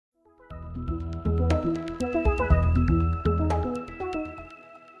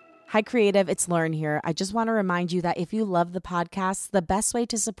Hi, Creative. It's Lauren here. I just want to remind you that if you love the podcast, the best way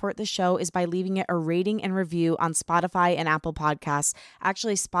to support the show is by leaving it a rating and review on Spotify and Apple Podcasts.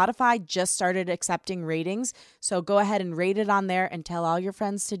 Actually, Spotify just started accepting ratings, so go ahead and rate it on there and tell all your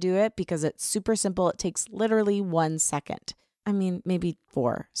friends to do it because it's super simple. It takes literally 1 second. I mean, maybe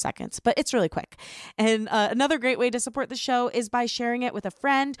 4 seconds, but it's really quick. And another great way to support the show is by sharing it with a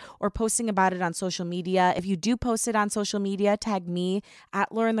friend or posting about it on social media. If you do post it on social media, tag me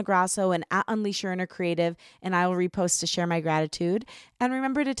at Lauren LaGrasso and at Unleash Your Inner Creative, and I will repost to share my gratitude. And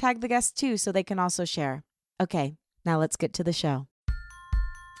remember to tag the guests too so they can also share. Okay, now let's get to the show.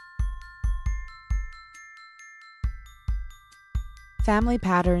 Family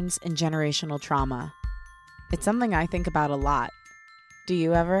patterns and generational trauma. It's something I think about a lot. Do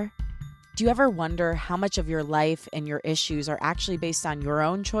you ever? Do you ever wonder how much of your life and your issues are actually based on your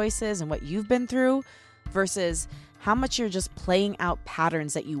own choices and what you've been through versus how much you're just playing out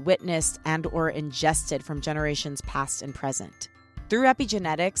patterns that you witnessed and or ingested from generations past and present? Through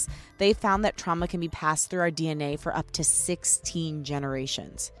epigenetics, they found that trauma can be passed through our DNA for up to 16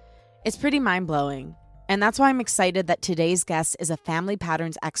 generations. It's pretty mind-blowing. And that's why I'm excited that today's guest is a family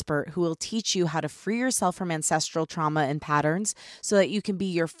patterns expert who will teach you how to free yourself from ancestral trauma and patterns so that you can be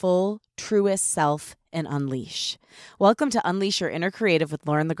your full, truest self and unleash. Welcome to Unleash Your Inner Creative with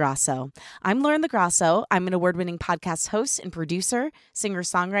Lauren LaGrasso. I'm Lauren LaGrasso. I'm an award-winning podcast host and producer,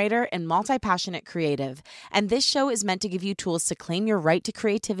 singer-songwriter, and multi-passionate creative. And this show is meant to give you tools to claim your right to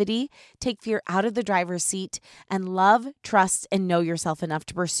creativity, take fear out of the driver's seat, and love, trust, and know yourself enough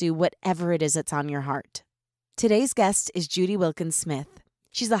to pursue whatever it is that's on your heart. Today's guest is Judy Wilkins Smith.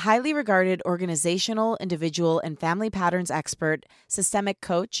 She's a highly regarded organizational, individual, and family patterns expert, systemic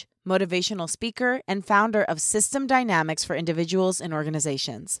coach, motivational speaker, and founder of System Dynamics for individuals and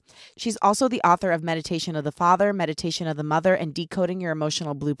organizations. She's also the author of Meditation of the Father, Meditation of the Mother, and Decoding Your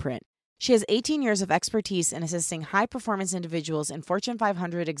Emotional Blueprint. She has 18 years of expertise in assisting high-performance individuals and Fortune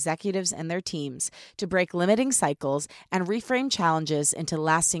 500 executives and their teams to break limiting cycles and reframe challenges into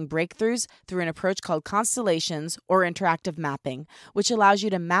lasting breakthroughs through an approach called constellations or interactive mapping, which allows you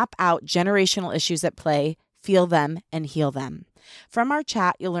to map out generational issues at play, feel them, and heal them. From our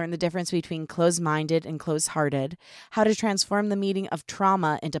chat, you'll learn the difference between closed-minded and closed-hearted, how to transform the meaning of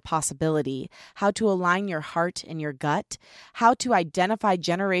trauma into possibility, how to align your heart and your gut, how to identify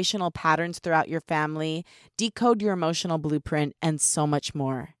generational patterns throughout your family, decode your emotional blueprint, and so much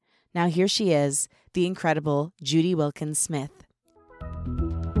more. Now here she is, the incredible Judy Wilkins Smith.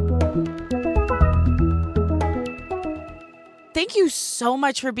 Thank you so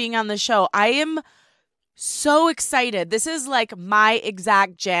much for being on the show. I am so excited. This is like my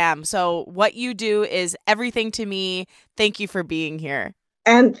exact jam. So what you do is everything to me. Thank you for being here.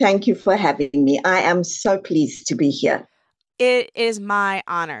 And thank you for having me. I am so pleased to be here. It is my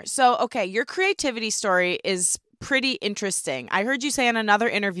honor. So, okay, your creativity story is pretty interesting. I heard you say in another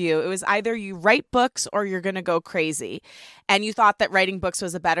interview, it was either you write books or you're going to go crazy. And you thought that writing books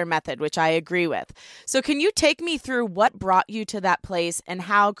was a better method, which I agree with. So can you take me through what brought you to that place and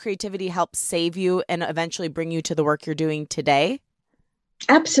how creativity helped save you and eventually bring you to the work you're doing today?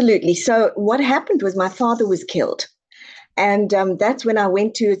 Absolutely. So what happened was my father was killed. And that's when I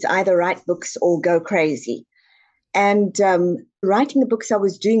went to it's either write books or go crazy. And writing the books, I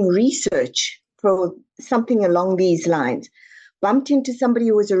was doing research for something along these lines. Bumped into somebody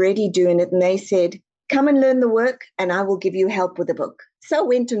who was already doing it, and they said, come and learn the work, and I will give you help with the book. So I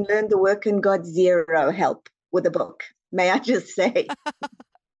went and learned the work and got zero help with the book, may I just say.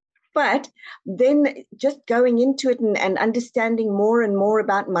 But then just going into it and understanding more and more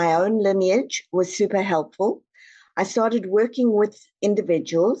about my own lineage was super helpful. I started working with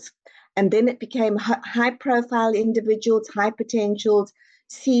individuals, and then it became high-profile individuals, high potentials,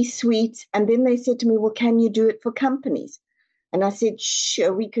 C-suites. And then they said to me, well, can you do it for companies? And I said,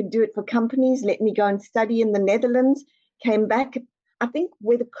 sure, we could do it for companies. Let me go and study in the Netherlands. Came back. I think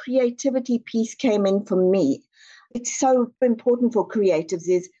where the creativity piece came in for me, it's so important for creatives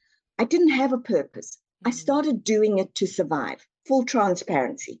is I didn't have a purpose. I started doing it to survive. Full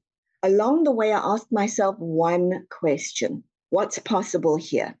transparency. Along the way, I asked myself one question. What's possible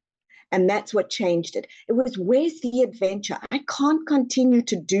here? And that's what changed it. It was, where's the adventure? I can't continue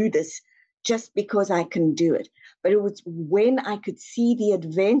to do this just because I can do it. But it was when I could see the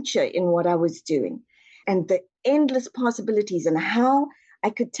adventure in what I was doing and the endless possibilities and how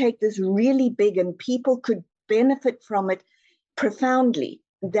I could take this really big and people could benefit from it profoundly,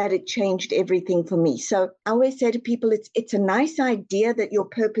 that it changed everything for me. So I always say to people, it's a nice idea that your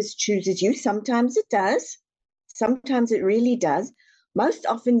purpose chooses you. Sometimes it does. Sometimes it really does. Most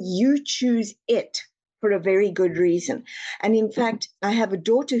often you choose it. for a very good reason. And in fact, I have a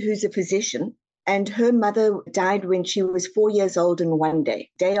daughter who's a physician, and her mother died when she was 4 years old in one day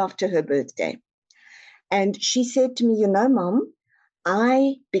after her birthday. And she said to me, Mom,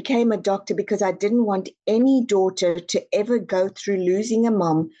 I became a doctor because I didn't want any daughter to ever go through losing a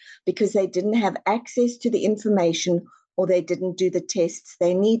mom because they didn't have access to the information or they didn't do the tests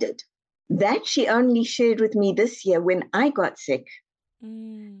they needed. That she only shared with me this year when I got sick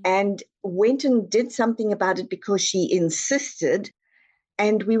and went and did something about it because she insisted.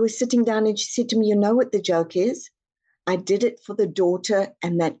 And we were sitting down and she said to me, you know what the joke is? I did it for the daughter,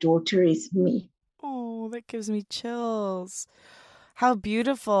 and that daughter is me. Oh, that gives me chills. How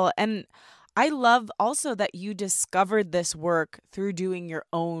beautiful. And I love also that you discovered this work through doing your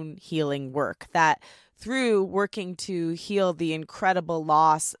own healing work, that through working to heal the incredible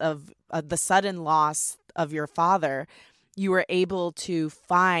loss of the sudden loss of your father, you were able to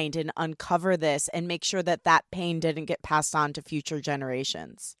find and uncover this and make sure that that pain didn't get passed on to future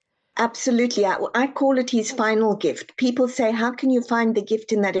generations. Absolutely. I call it his final gift. People say, how can you find the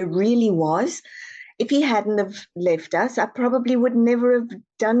gift in that? It really was. If he hadn't have left us, I probably would never have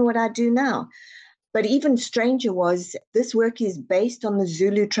done what I do now. But even stranger was, this work is based on the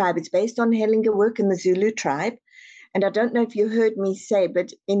Zulu tribe. It's based on Hellinger work in the Zulu tribe. And I don't know if you heard me say,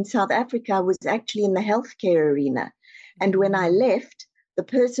 but in South Africa, I was actually in the healthcare arena. And when I left, the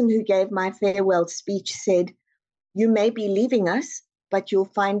person who gave my farewell speech said, you may be leaving us, but you'll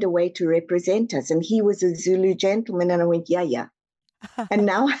find a way to represent us. And he was a Zulu gentleman. And I went, yeah. And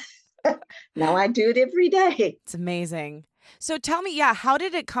now I do it every day. It's amazing. So tell me, how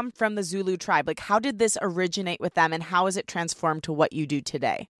did it come from the Zulu tribe? Like, how did this originate with them and how has it transformed to what you do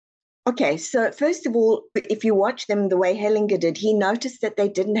today? Okay, so first of all, if you watch them the way Hellinger did, he noticed that they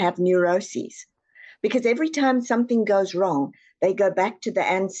didn't have neuroses. Because every time something goes wrong, they go back to the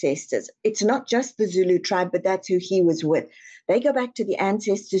ancestors. It's not just the Zulu tribe, but that's who he was with. They go back to the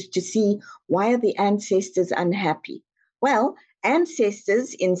ancestors to see, why are the ancestors unhappy? Well,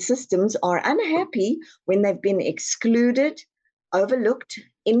 ancestors in systems are unhappy when they've been excluded, overlooked,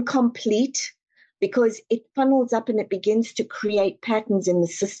 incomplete, because it funnels up and it begins to create patterns in the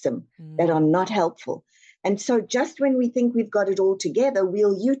system that are not helpful. And so just when we think we've got it all together,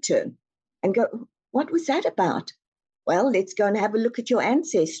 we'll U-turn and go, what was that about? Well, let's go and have a look at your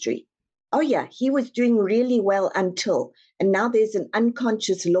ancestry. Oh, yeah, he was doing really well until, and now there's an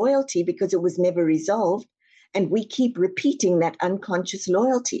unconscious loyalty because it was never resolved. And we keep repeating that unconscious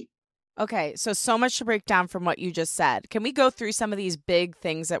loyalty. Okay, so much to break down from what you just said. Can we go through some of these big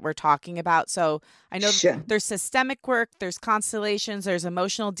things that we're talking about? So I know Sure. There's systemic work, there's constellations, there's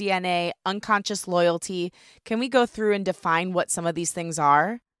emotional DNA, unconscious loyalty. Can we go through and define what some of these things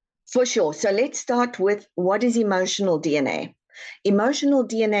are? For sure. So let's start with, what is emotional DNA? Emotional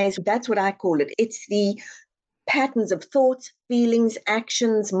DNA is, that's what I call it. It's the patterns of thoughts, feelings,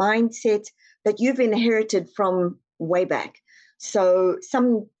 actions, mindsets that you've inherited from way back. So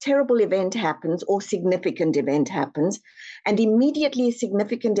some terrible event happens or significant event happens, and immediately a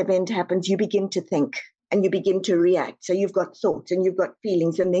significant event happens, you begin to think and you begin to react. So you've got thoughts and you've got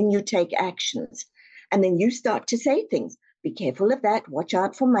feelings, and then you take actions. And then you start to say things. Be careful of that. Watch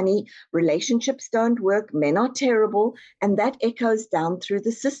out for money. Relationships don't work. Men are terrible. And that echoes down through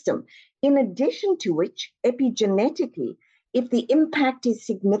the system. In addition to which, epigenetically, if the impact is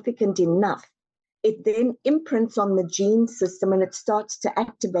significant enough, it then imprints on the gene system and it starts to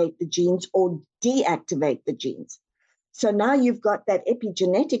activate the genes or deactivate the genes. So now you've got that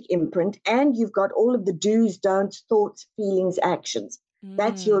epigenetic imprint and you've got all of the do's, don'ts, thoughts, feelings, actions.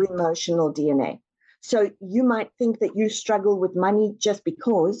 That's your emotional DNA. So you might think that you struggle with money just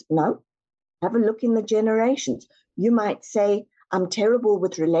because. No, have a look in the generations. You might say, I'm terrible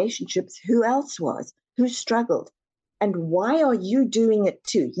with relationships. Who else was? Who struggled? And why are you doing it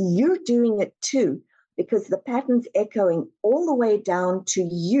too? You're doing it too because the pattern's echoing all the way down to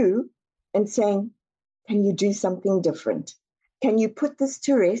you and saying, can you do something different? Can you put this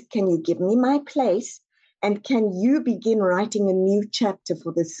to rest? Can you give me my place? And can you begin writing a new chapter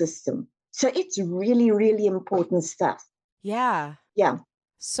for the system? So it's really, really important stuff. Yeah. Yeah.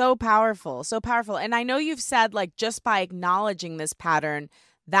 So powerful. So powerful. And I know you've said, like, just by acknowledging this pattern,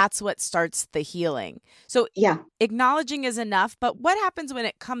 that's what starts the healing. So Yeah. Acknowledging is enough, but what happens when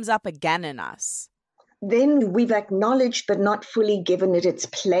it comes up again in us? Then we've acknowledged but not fully given it its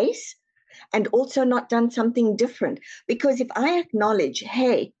place, and also not done something different. Because if I acknowledge,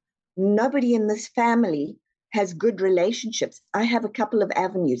 hey, nobody in this family has good relationships, I have a couple of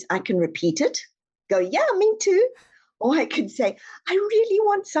avenues. I can repeat it, go, yeah, me too. Or I could say, I really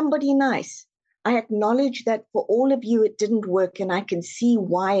want somebody nice. I acknowledge that for all of you, it didn't work, and I can see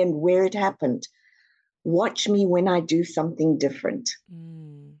why and where it happened. Watch me when I do something different.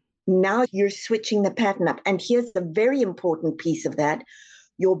 Mm. Now you're switching the pattern up. And here's the very important piece of that.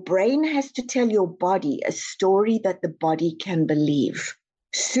 Your brain has to tell your body a story that the body can believe.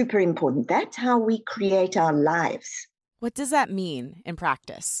 Super important. That's how we create our lives. What does that mean in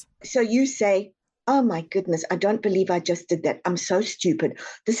practice? So you say, oh my goodness, I don't believe I just did that. I'm so stupid.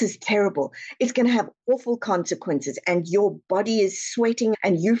 This is terrible. It's going to have awful consequences. And your body is sweating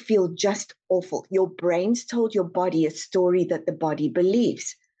and you feel just awful. Your brain's told your body a story that the body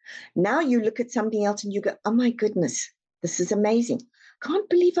believes. Now you look at something else and you go, oh my goodness, this is amazing. Can't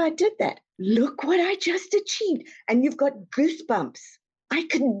believe I did that. Look what I just achieved. And you've got goosebumps. I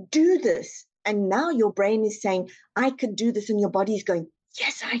could do this. And now your brain is saying, I could do this. And your body's going,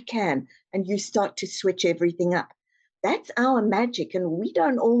 yes, I can. And you start to switch everything up. That's our magic. And we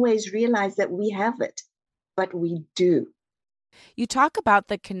don't always realize that we have it, but we do. You talk about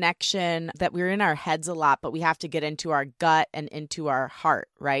the connection that we're in our heads a lot, but we have to get into our gut and into our heart,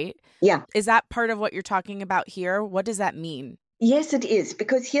 right? Yeah. Is that part of what you're talking about here? What does that mean? Yes, it is.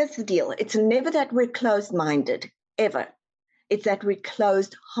 Because here's the deal. It's never that we're closed-minded, ever. It's that we're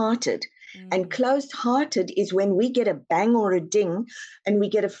closed-hearted. And closed-hearted is when we get a bang or a ding and we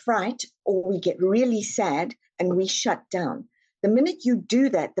get a fright or we get really sad and we shut down. The minute you do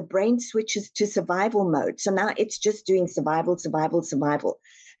that, the brain switches to survival mode. So now it's just doing survival, survival, survival.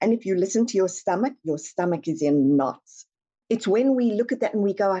 And if you listen to your stomach is in knots. It's when we look at that and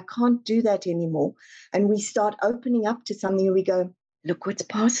we go, I can't do that anymore. And we start opening up to something and we go, look what's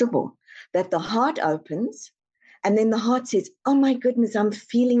possible. That the heart opens. And then the heart says, oh my goodness, I'm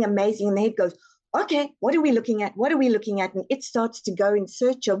feeling amazing. And the head goes, okay, what are we looking at? What are we looking at? And it starts to go in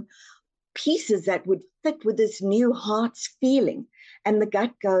search of pieces that would fit with this new heart's feeling. And the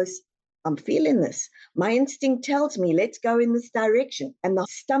gut goes, I'm feeling this. My instinct tells me, let's go in this direction. And the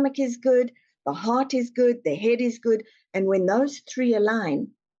stomach is good, the heart is good, the head is good. And when those three align,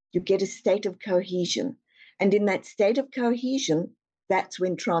 you get a state of cohesion. And in that state of cohesion, that's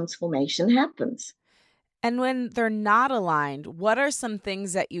when transformation happens. And when they're not aligned, what are some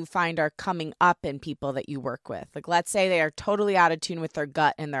things that you find are coming up in people that you work with? Like, let's say they are totally out of tune with their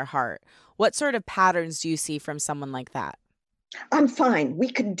gut and their heart. What sort of patterns do you see from someone like that? I'm fine.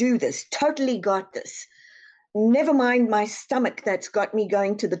 We can do this. Totally got this. Never mind my stomach that's got me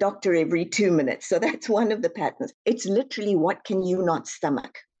going to the doctor every 2 minutes. So that's one of the patterns. It's literally, what can you not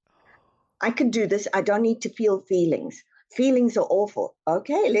stomach? I can do this. I don't need to feel feelings. Feelings are awful.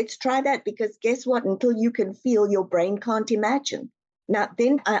 Okay, let's try that, because guess what? Until you can feel, your brain can't imagine. Now,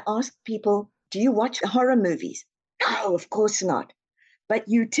 then I ask people, do you watch horror movies? No, of course not. But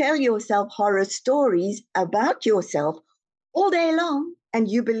you tell yourself horror stories about yourself all day long and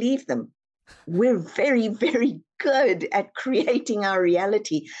you believe them. We're very, very good at creating our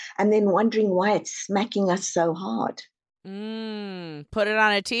reality and then wondering why it's smacking us so hard. Put it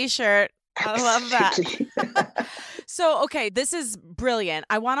on a t-shirt. I love that. So, okay, this is brilliant.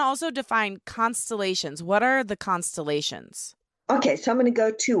 I want to also define constellations. What are the constellations? Okay, so I'm going to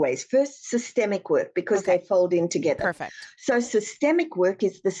go two ways. First, systemic work, because they fold in together. Perfect. So systemic work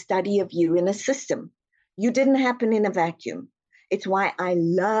is the study of you in a system. You didn't happen in a vacuum. It's why I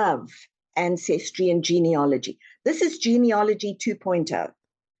love ancestry and genealogy. This is genealogy 2.0.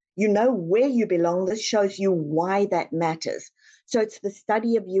 You know where you belong. This shows you why that matters. So it's the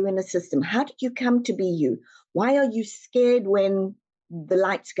study of you in a system. How did you come to be you? Why are you scared when the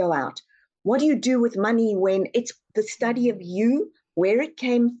lights go out? What do you do with money when it's the study of you, where it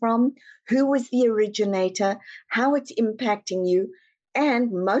came from, who was the originator, how it's impacting you,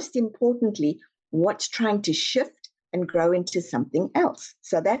 and most importantly, what's trying to shift and grow into something else.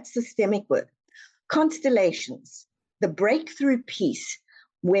 So that's systemic work. Constellations, the breakthrough piece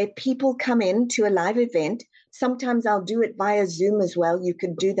where people come in to a live event. Sometimes I'll do it via Zoom as well. You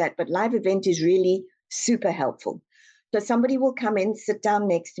can do that, but live event is really super helpful. So somebody will come in, sit down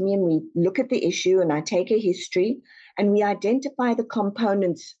next to me, and we look at the issue, and I take a history, and we identify the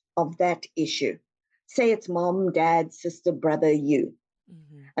components of that issue. Say it's mom, dad, sister, brother, you.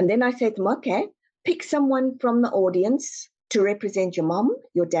 Mm-hmm. And then I say to them, okay, pick someone from the audience to represent your mom,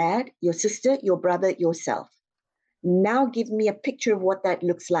 your dad, your sister, your brother, yourself. Now give me a picture of what that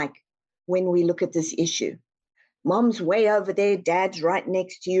looks like when we look at this issue. Mom's way over there, dad's right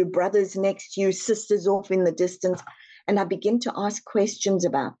next to you, brother's next to you, sister's off in the distance. And I begin to ask questions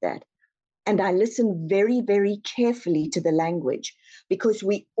about that. And I listen very, very carefully to the language, because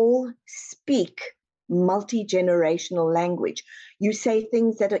we all speak multi-generational language. You say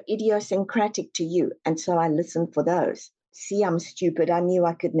things that are idiosyncratic to you. And so I listen for those. See, I'm stupid. I knew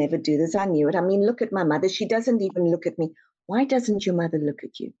I could never do this. I knew it. I mean, look at my mother. She doesn't even look at me. Why doesn't your mother look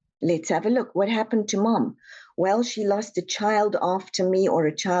at you? Let's have a look. What happened to mom? Well, she lost a child after me or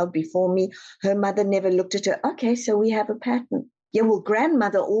a child before me. Her mother never looked at her. Okay, so we have a pattern. Yeah, well,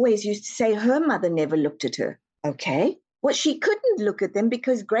 grandmother always used to say her mother never looked at her. Okay. Well, she couldn't look at them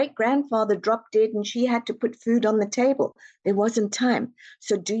because great grandfather dropped dead and she had to put food on the table. There wasn't time.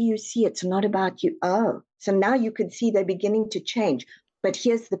 So do you see it's not about you? Oh, so now you could see they're beginning to change. But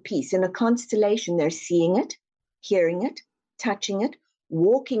here's the piece. In a constellation, they're seeing it, hearing it, touching it,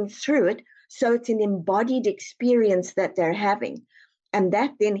 walking through it. So it's an embodied experience that they're having. And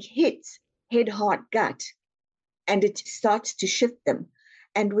that then hits head, heart, gut, and it starts to shift them.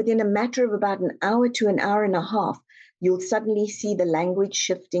 And within a matter of about an hour to an hour and a half, you'll suddenly see the language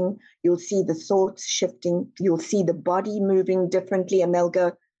shifting, you'll see the thoughts shifting, you'll see the body moving differently, and they'll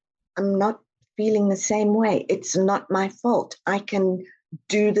go, I'm not feeling the same way. It's not my fault. I can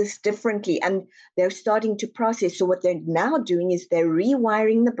do this differently. And they're starting to process. So what they're now doing is they're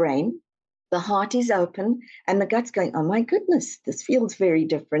rewiring the brain. The heart is open and the gut's going, oh my goodness, this feels very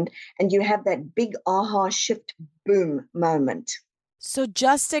different. And you have that big aha shift, boom moment. So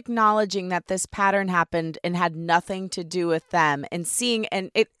just acknowledging that this pattern happened and had nothing to do with them and seeing, and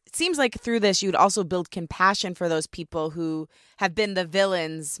it seems like through this, you'd also build compassion for those people who have been the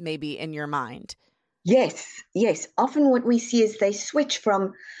villains maybe in your mind. Yes, yes. Often what we see is they switch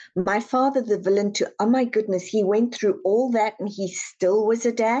from my father, the villain, to, oh my goodness, he went through all that and he still was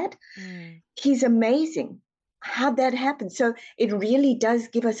a dad. He's amazing. How'd that happen? So it really does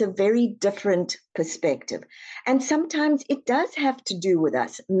give us a very different perspective. And sometimes it does have to do with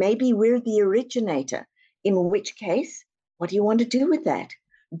us. Maybe we're the originator, in which case, what do you want to do with that?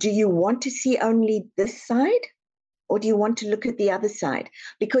 Do you want to see only this side? Or do you want to look at the other side?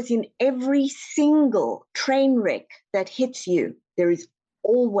 Because in every single train wreck that hits you, there is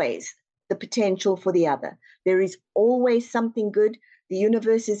always the potential for the other. There is always something good. The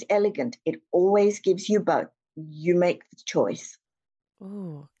universe is elegant. It always gives you both. You make the choice.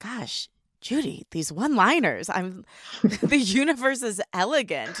 Oh, gosh. Judy, these one-liners. The universe is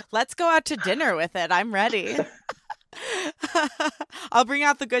elegant. Let's go out to dinner with it. I'm ready. I'll bring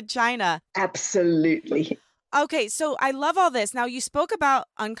out the good china. Absolutely. Okay, so I love all this. Now, you spoke about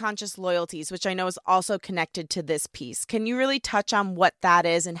unconscious loyalties, which I know is also connected to this piece. Can you really touch on what that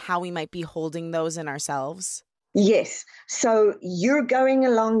is and how we might be holding those in ourselves? Yes. So you're going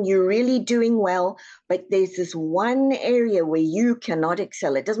along, you're really doing well, but there's this one area where you cannot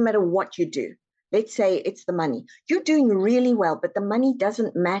excel. It doesn't matter what you do. Let's say it's the money. You're doing really well, but the money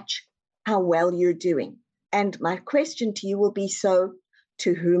doesn't match how well you're doing. And my question to you will be, so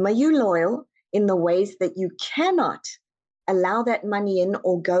to whom are you loyal in the ways that you cannot allow that money in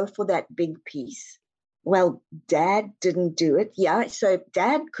or go for that big piece? Well, dad didn't do it. Yeah, so if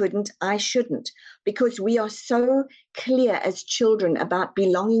dad couldn't, I shouldn't, because we are so clear as children about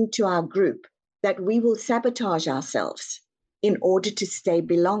belonging to our group that we will sabotage ourselves in order to stay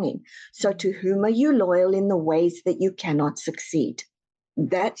belonging. So to whom are you loyal in the ways that you cannot succeed?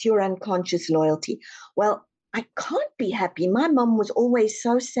 That's your unconscious loyalty. Well, I can't be happy. My mom was always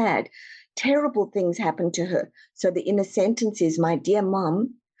so sad. Terrible things happened to her. So the inner sentence is, my dear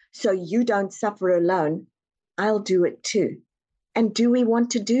mom, so you don't suffer alone, I'll do it too. And do we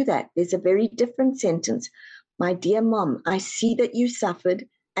want to do that? There's a very different sentence. My dear mom, I see that you suffered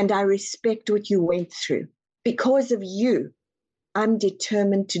and I respect what you went through. Because of you, I'm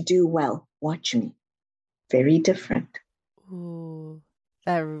determined to do well. Watch me. Very different. Ooh,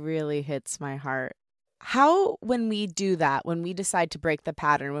 that really hits my heart. How, when we do that, when we decide to break the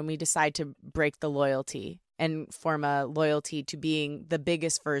pattern, when we decide to break the loyalty and form a loyalty to being the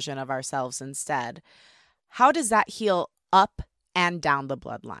biggest version of ourselves instead, how does that heal up and down the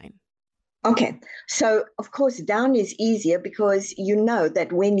bloodline? Okay, so of course, down is easier because you know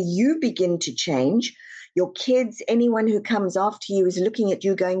that when you begin to change, your kids, anyone who comes after you is looking at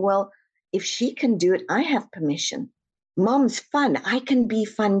you going, well, if she can do it, I have permission. Mom's fun. I can be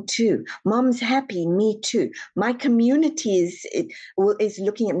fun too. Mom's happy. Me too. My community is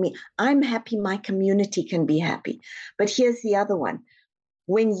looking at me. I'm happy. My community can be happy. But here's the other one.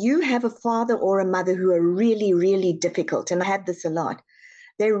 When you have a father or a mother who are really, really difficult, and I had this a lot,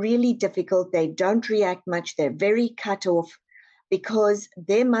 they're really difficult. They don't react much. They're very cut off because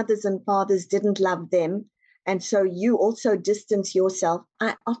their mothers and fathers didn't love them. And so you also distance yourself.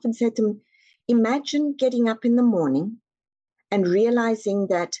 I often say to them, imagine getting up in the morning and realizing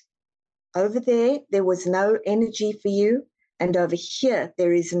that over there was no energy for you, and over here,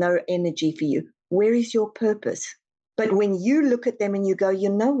 there is no energy for you. Where is your purpose? But when you look at them and you go, you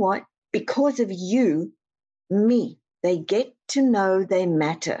know what? Because of you, me, they get to know they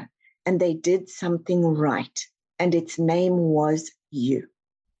matter and they did something right. And its name was you.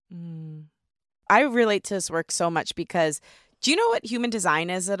 Mm. I relate to this work so much because do you know what human design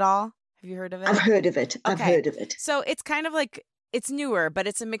is at all? Have you heard of I've it? heard of it. I've Okay. heard of it. So it's kind of like it's newer, but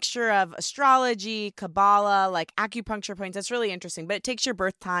it's a mixture of astrology, Kabbalah, like acupuncture points. That's really interesting. But it takes your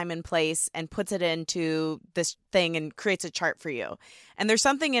birth time and place and puts it into this thing and creates a chart for you. And there's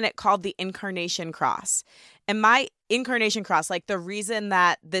something in it called the incarnation cross. And my incarnation cross, like the reason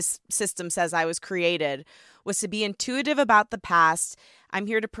that this system says I was created, was to be intuitive about the past. I'm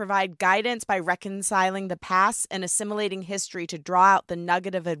here to provide guidance by reconciling the past and assimilating history to draw out the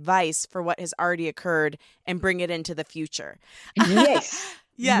nugget of advice for what has already occurred and bring it into the future. Yes.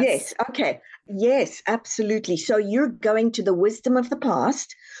 Yes. Yes. Okay. Yes, absolutely. So you're going to the wisdom of the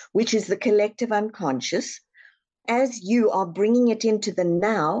past, which is the collective unconscious, as you are bringing it into the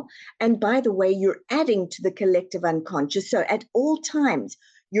now. And by the way, you're adding to the collective unconscious. So at all times,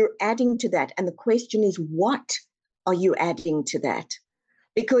 you're adding to that. And the question is, what are you adding to that?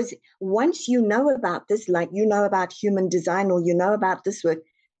 Because once you know about this, like you know about human design or you know about this work,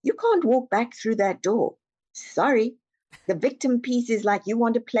 you can't walk back through that door. Sorry. The victim piece is like you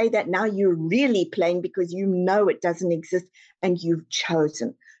want to play that now you're really playing because you know it doesn't exist and you've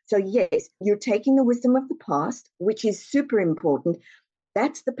chosen. So, yes, you're taking the wisdom of the past, which is super important.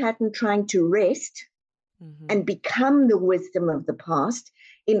 That's the pattern trying to rest and become the wisdom of the past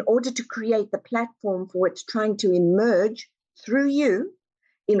in order to create the platform for what's trying to emerge through you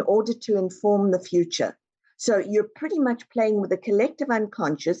in order to inform the future. So you're pretty much playing with the collective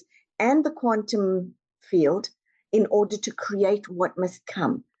unconscious and the quantum field in order to create what must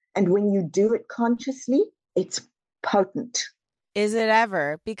come. And when you do it consciously, it's potent. Is it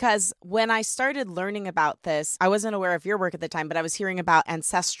ever? Because when I started learning about this, I wasn't aware of your work at the time, but I was hearing about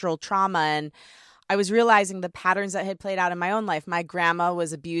ancestral trauma and I was realizing the patterns that had played out in my own life. My grandma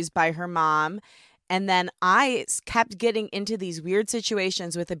was abused by her mom. And then I kept getting into these weird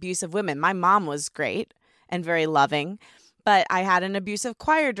situations with abusive women. My mom was great and very loving, but I had an abusive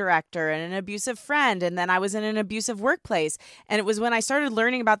choir director and an abusive friend. And then I was in an abusive workplace. And it was when I started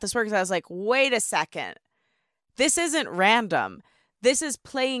learning about this work that I was like, wait a second. This isn't random. This is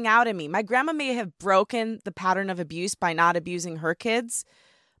playing out in me. My grandma may have broken the pattern of abuse by not abusing her kids,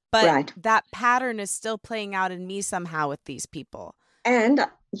 but Right. that pattern is still playing out in me somehow with these people. And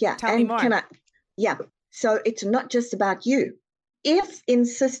yeah, Tell me more. Yeah. So it's not just about you. If in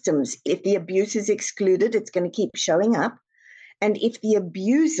systems, if the abuse is excluded, it's going to keep showing up. And if the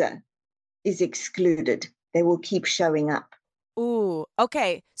abuser is excluded, they will keep showing up. Ooh,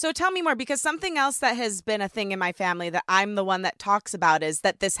 okay. So tell me more, because something else that has been a thing in my family that I'm the one that talks about is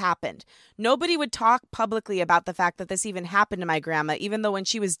that this happened. Nobody would talk publicly about the fact that this even happened to my grandma, even though when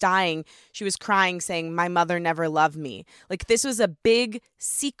she was dying, she was crying saying, my mother never loved me. Like this was a big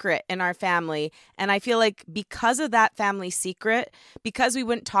secret in our family. And I feel like because of that family secret, because we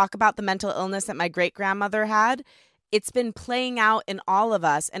wouldn't talk about the mental illness that my great grandmother had, it's been playing out in all of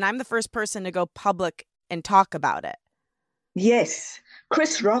us. And I'm the first person to go public and talk about it. Yes.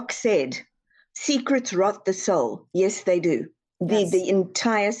 Chris Rock said, secrets rot the soul. Yes, they do. The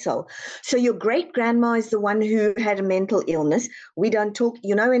entire soul. So your great grandma is the one who had a mental illness. We don't talk,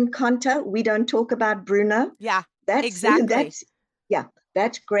 in Conta, we don't talk about Bruno. Yeah, exactly.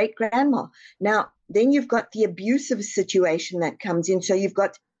 That's great grandma. Now, then you've got the abusive situation that comes in. So you've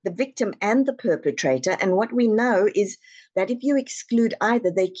got the victim and the perpetrator. And what we know is that if you exclude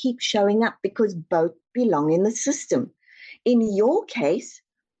either, they keep showing up because both belong in the system. In your case,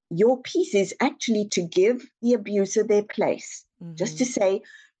 your piece is actually to give the abuser their place, just to say,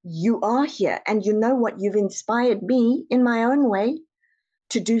 you are here. And you know what? You've inspired me in my own way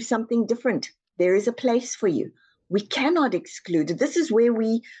to do something different. There is a place for you. We cannot exclude it. This is where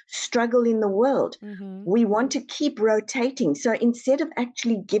we struggle in the world. We want to keep rotating. So instead of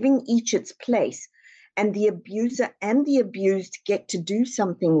actually giving each its place and the abuser and the abused get to do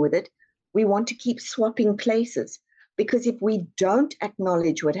something with it, we want to keep swapping places. Because if we don't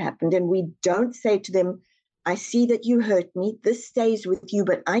acknowledge what happened and we don't say to them, I see that you hurt me, this stays with you,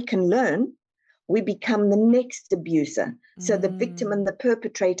 but I can learn, we become the next abuser. So the victim and the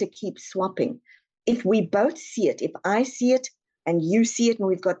perpetrator keep swapping. If we both see it, if I see it and you see it, and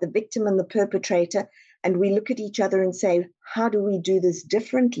we've got the victim and the perpetrator, and we look at each other and say, how do we do this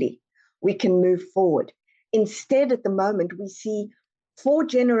differently? We can move forward. Instead, at the moment, we see 4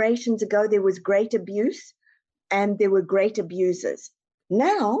 generations ago, there was great abuse and there were great abusers.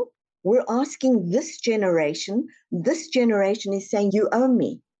 Now we're asking this generation is saying, you owe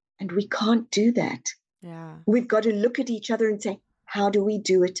me. And we can't do that. Yeah. We've got to look at each other and say, how do we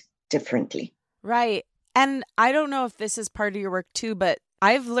do it differently? Right. And I don't know if this is part of your work too, but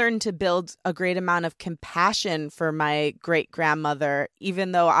I've learned to build a great amount of compassion for my great grandmother,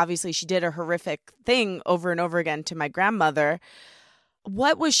 even though obviously she did a horrific thing over and over again to my grandmother.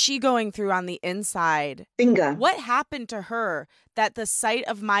 What was she going through on the inside? Bingo. What happened to her that the sight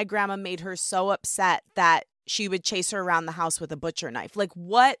of my grandma made her so upset that she would chase her around the house with a butcher knife? Like,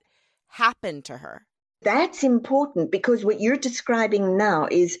 what happened to her? That's important because what you're describing now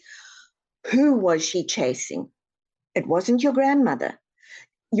is who was she chasing? It wasn't your grandmother.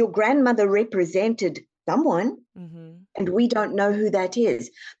 Your grandmother represented someone, and we don't know who that is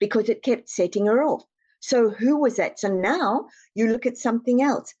because it kept setting her off. So who was that? So now you look at something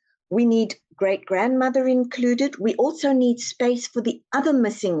else. We need great grandmother included. We also need space for the other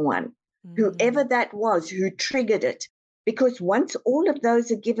missing one, whoever that was who triggered it. Because once all of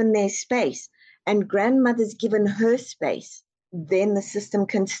those are given their space and grandmother's given her space, then the system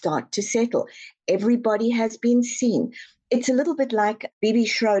can start to settle. Everybody has been seen. It's a little bit like Bibi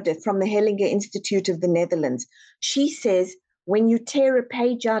Schroeder from the Hellinger Institute of the Netherlands. She says, when you tear a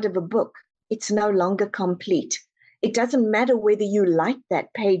page out of a book, it's no longer complete. It doesn't matter whether you like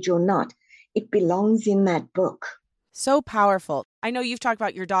that page or not. It belongs in that book. So powerful. I know you've talked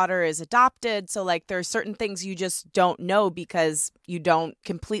about your daughter is adopted, so like there are certain things you just don't know because you don't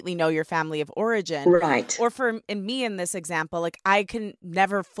completely know your family of origin. Right. Or in me in this example, like I can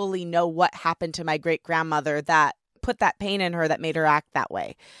never fully know what happened to my great grandmother that put that pain in her that made her act that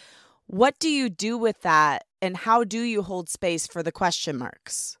way. What do you do with that, and how do you hold space for the question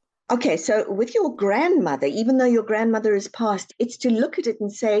marks? Okay, so with your grandmother, even though your grandmother is passed, it's to look at it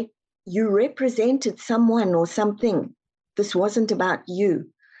and say, you represented someone or something. This wasn't about you.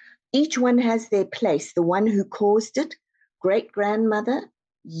 Each one has their place. The one who caused it, great grandmother,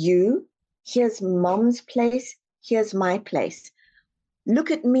 you, here's mom's place, here's my place.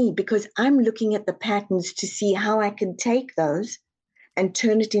 Look at me because I'm looking at the patterns to see how I can take those and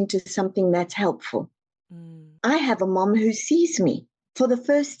turn it into something that's helpful. I have a mom who sees me. For the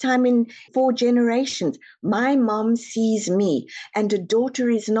first time in 4 generations, my mom sees me, and a daughter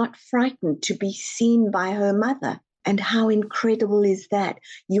is not frightened to be seen by her mother. And how incredible is that?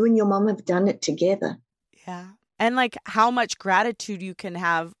 You and your mom have done it together. Yeah. And like how much gratitude you can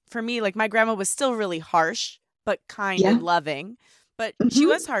have. For me, like my grandma was still really harsh, but kind and loving. But she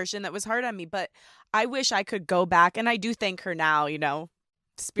was harsh, and that was hard on me. But I wish I could go back, and I do thank her now,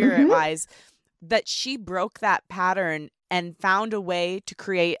 spirit-wise, that she broke that pattern and found a way to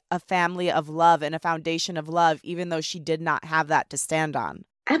create a family of love and a foundation of love, even though she did not have that to stand on.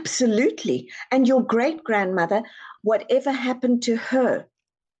 Absolutely. And your great-grandmother, whatever happened to her,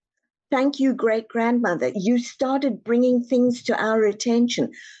 thank you, great-grandmother. You started bringing things to our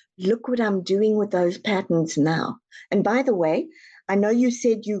attention. Look what I'm doing with those patterns now. And by the way, I know you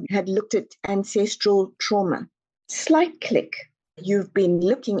said you had looked at ancestral trauma. Slight click. You've been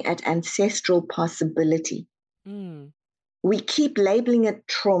looking at ancestral possibility. We keep labeling it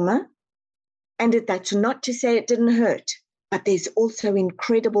trauma, and that's not to say it didn't hurt, but there's also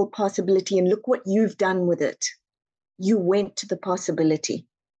incredible possibility, and look what you've done with it. You went to the possibility.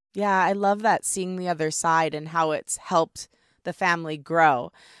 Yeah, I love that, seeing the other side and how it's helped the family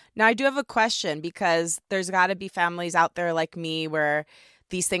grow. Now, I do have a question, because there's got to be families out there like me where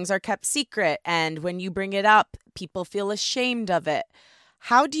these things are kept secret, and when you bring it up, people feel ashamed of it.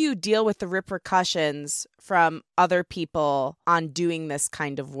 How do you deal with the repercussions from other people on doing this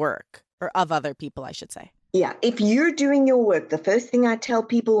kind of work, or of other people, I should say? Yeah, if you're doing your work, the first thing I tell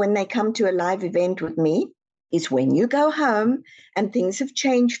people when they come to a live event with me is when you go home and things have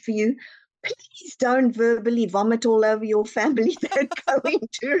changed for you, please don't verbally vomit all over your family. They're going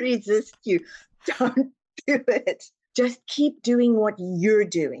to resist you. Don't do it. Just keep doing what you're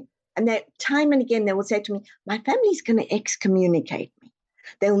doing. And that time and again, they will say to me, my family's going to excommunicate me.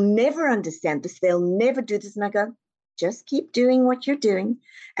 They'll never understand this. They'll never do this. And I go, just keep doing what you're doing.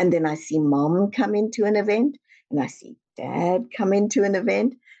 And then I see mom come into an event, and I see dad come into an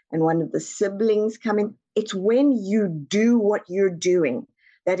event, and one of the siblings come in. It's when you do what you're doing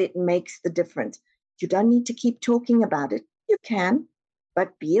that it makes the difference. You don't need to keep talking about it. You can,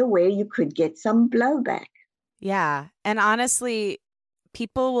 but be aware you could get some blowback. Yeah. And honestly,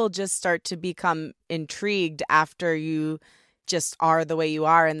 people will just start to become intrigued after you just are the way you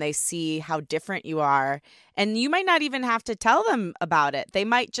are, and they see how different you are. And you might not even have to tell them about it. They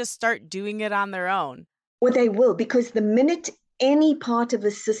might just start doing it on their own. Well, they will, because the minute any part of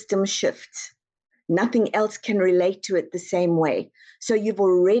a system shifts, nothing else can relate to it the same way. So you've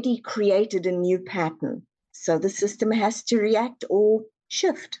already created a new pattern. So the system has to react or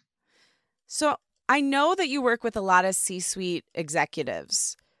shift. So I know that you work with a lot of C-suite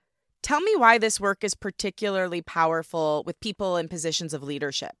executives. Tell me why this work is particularly powerful with people in positions of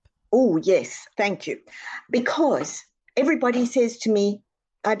leadership. Oh, yes. Thank you. Because everybody says to me,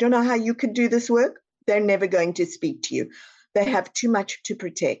 I don't know how you could do this work. They're never going to speak to you. They have too much to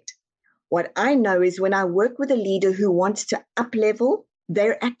protect. What I know is when I work with a leader who wants to up level,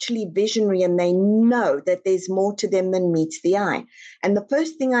 they're actually visionary and they know that there's more to them than meets the eye. And the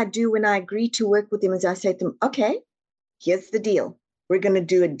first thing I do when I agree to work with them is I say to them, okay, here's the deal. We're going to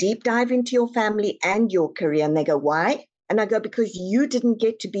do a deep dive into your family and your career. And they go, why? And I go, because you didn't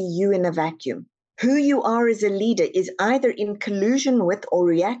get to be you in a vacuum. Who you are as a leader is either in collusion with or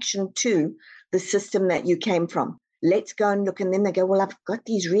reaction to the system that you came from. Let's go and look. And then they go, well, I've got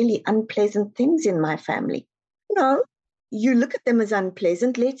these really unpleasant things in my family. No, you look at them as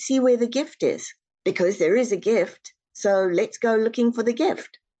unpleasant. Let's see where the gift is, because there is a gift. So let's go looking for the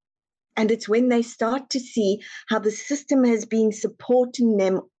gift. And it's when they start to see how the system has been supporting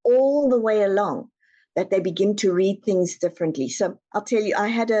them all the way along that they begin to read things differently. So I'll tell you, I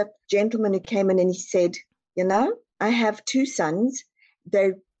had a gentleman who came in and he said, I have 2 sons.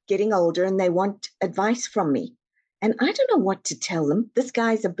 They're getting older and they want advice from me. And I don't know what to tell them. This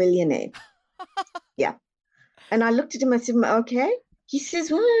guy's a billionaire. Yeah. And I looked at him, I said, okay. He says,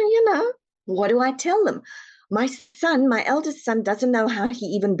 well, what do I tell them? My son, my eldest son, doesn't know how he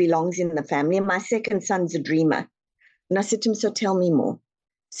even belongs in the family. And my second son's a dreamer. And I said to him, so tell me more.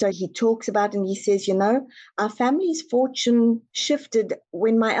 So he talks about it and he says, our family's fortune shifted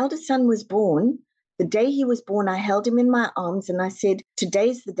when my eldest son was born. The day he was born, I held him in my arms and I said,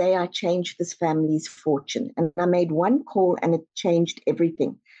 today's the day I changed this family's fortune. And I made one call and it changed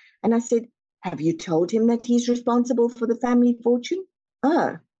everything. And I said, have you told him that he's responsible for the family fortune?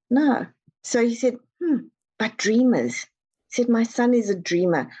 Oh, no. So he said, but dreamers. He said, my son is a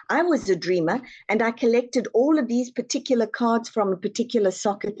dreamer. I was a dreamer and I collected all of these particular cards from a particular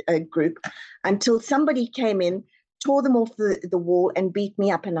soccer group until somebody came in, tore them off the wall and beat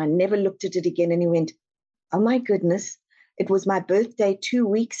me up, and I never looked at it again. And he went, oh my goodness, it was my birthday 2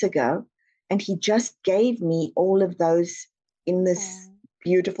 weeks ago and he just gave me all of those in this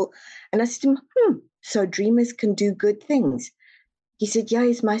beautiful. And I said to him, so dreamers can do good things. He said, yeah,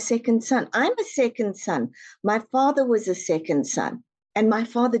 he's my second son. I'm a second son. My father was a second son and my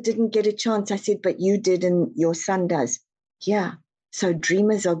father didn't get a chance. I said, but you did and your son does. Yeah, so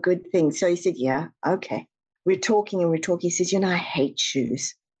dreamers are good things. So he said, yeah, okay. We're talking. He says, I hate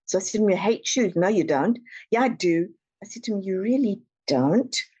shoes. So I said to him, you hate shoes? No, you don't. Yeah, I do. I said to him, you really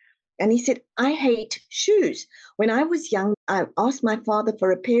don't? And he said, I hate shoes. When I was young, I asked my father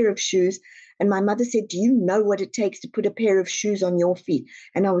for a pair of shoes. And my mother said, do you know what it takes to put a pair of shoes on your feet?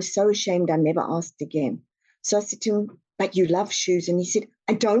 And I was so ashamed, I never asked again. So I said to him, but you love shoes. And he said,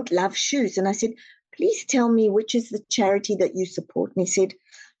 I don't love shoes. And I said, please tell me which is the charity that you support. And he said,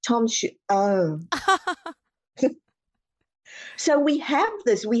 Tom's Shoe. Oh. So we have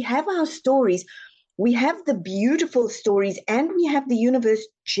this, we have our stories, we have the beautiful stories, and we have the universe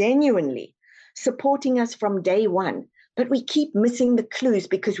genuinely supporting us from day one. But we keep missing the clues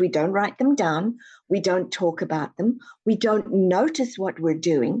because we don't write them down, we don't talk about them, we don't notice what we're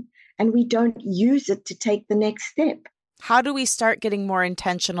doing, and we don't use it to take the next step. How do we start getting more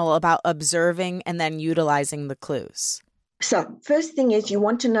intentional about observing and then utilizing the clues? So first thing is you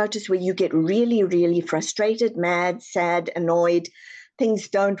want to notice where you get really, really frustrated, mad, sad, annoyed, things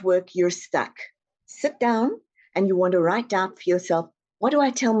don't work, you're stuck. Sit down and you want to write down for yourself, what do I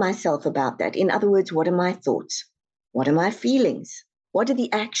tell myself about that? In other words, what are my thoughts? What are my feelings? What are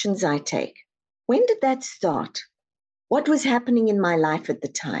the actions I take? When did that start? What was happening in my life at the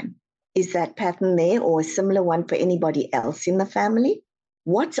time? Is that pattern there or a similar one for anybody else in the family?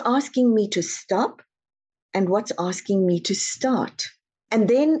 What's asking me to stop? And what's asking me to start? And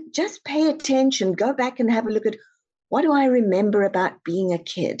then just pay attention, go back and have a look at, what do I remember about being a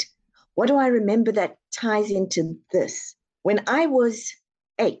kid? What do I remember that ties into this? When I was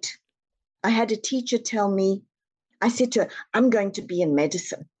 8, I had a teacher tell me, I said to her, I'm going to be in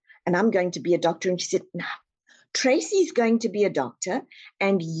medicine and I'm going to be a doctor. And she said, no, Tracy's going to be a doctor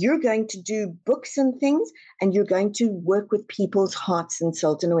and you're going to do books and things and you're going to work with people's hearts and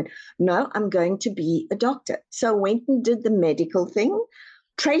souls. And I went, no, I'm going to be a doctor. So I went and did the medical thing.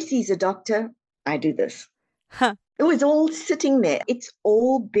 Tracy's a doctor. I do this. Huh. It was all sitting there. It's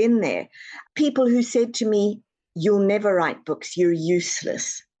all been there. People who said to me, you'll never write books. You're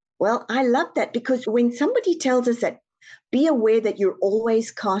useless. Well, I love that because when somebody tells us that, be aware that you're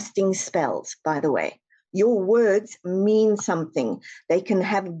always casting spells, by the way. Your words mean something. They can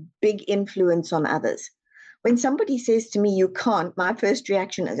have big influence on others. When somebody says to me, you can't, my first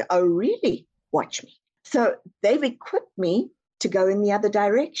reaction is, oh, really? Watch me. So they've equipped me to go in the other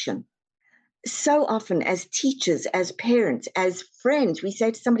direction. So often as teachers, as parents, as friends, we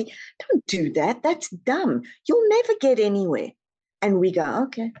say to somebody, don't do that. That's dumb. You'll never get anywhere. And we go,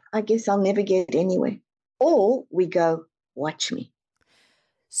 okay, I guess I'll never get anywhere. Or we go, watch me.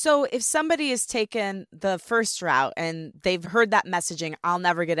 So if somebody has taken the first route and they've heard that messaging, I'll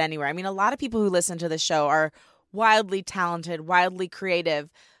never get anywhere. I mean, a lot of people who listen to the show are wildly talented, wildly creative,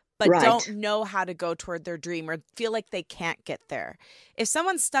 but don't Right. know how to go toward their dream or feel like they can't get there. If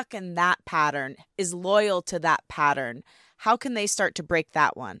someone's stuck in that pattern, is loyal to that pattern, how can they start to break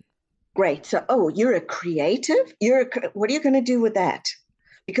that one? Great. So, oh, you're a creative? What are you going to do with that?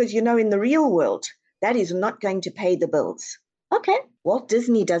 Because, in the real world, that is not going to pay the bills. Okay. Walt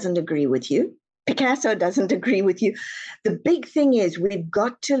Disney doesn't agree with you. Picasso doesn't agree with you. The big thing is we've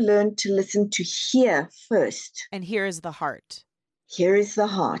got to learn to listen to hear first. And here is the heart. Here is the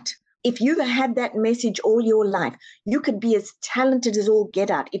heart. If you've had that message all your life, you could be as talented as all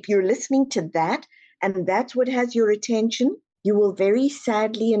get out. If you're listening to that and that's what has your attention, you will very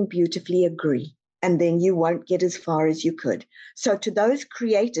sadly and beautifully agree. And then you won't get as far as you could. So to those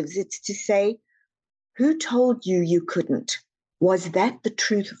creatives, it's to say, who told you you couldn't? Was that the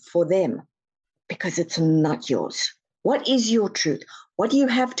truth for them? Because it's not yours. What is your truth? What do you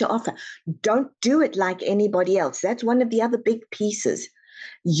have to offer? Don't do it like anybody else. That's one of the other big pieces.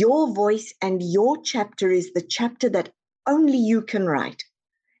 Your voice and your chapter is the chapter that only you can write.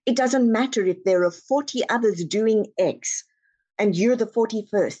 It doesn't matter if there are 40 others doing X and you're the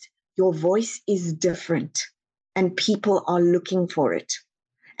 41st. Your voice is different and people are looking for it.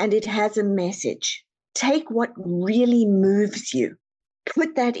 And it has a message. Take what really moves you,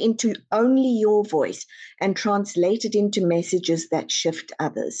 put that into only your voice and translate it into messages that shift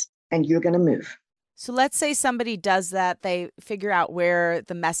others, and you're going to move. So let's say somebody does that. They figure out where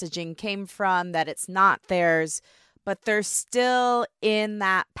the messaging came from, that it's not theirs, but they're still in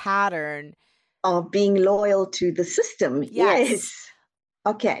that pattern of being loyal to the system. Yes.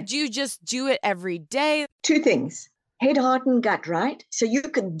 Okay. Do you just do it every day? Two things. Head, heart, and gut, right? So you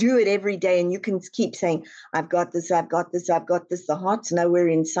could do it every day and you can keep saying, I've got this, I've got this, I've got this. The heart's nowhere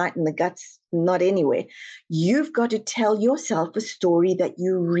in sight and the gut's not anywhere. You've got to tell yourself a story that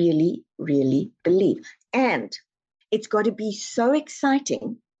you really, really believe. And it's got to be so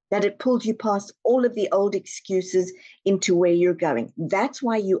exciting that it pulls you past all of the old excuses into where you're going. That's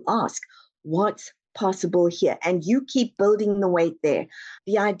why you ask, what's possible here? And you keep building the weight there.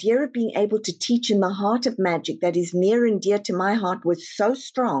 The idea of being able to teach in the heart of magic that is near and dear to my heart was so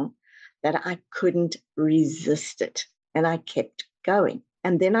strong that I couldn't resist it. And I kept going.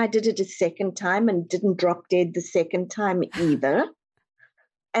 And then I did it a second time and didn't drop dead the second time either.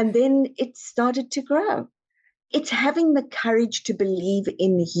 And then it started to grow. It's having the courage to believe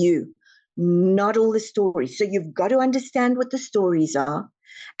in you, not all the stories. So you've got to understand what the stories are.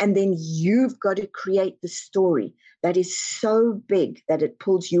 And then you've got to create the story that is so big that it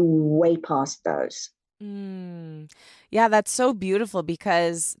pulls you way past those. Yeah, that's so beautiful,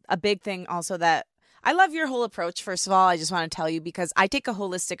 because a big thing also that I love your whole approach. First of all, I just want to tell you, because I take a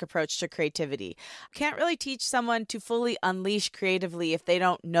holistic approach to creativity. Can't really teach someone to fully unleash creatively if they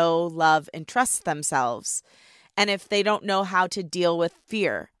don't know, love, and trust themselves. And if they don't know how to deal with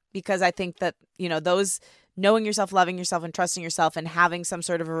fear, because I think that, those knowing yourself, loving yourself, and trusting yourself, and having some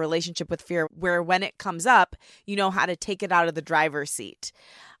sort of a relationship with fear where when it comes up, you know how to take it out of the driver's seat.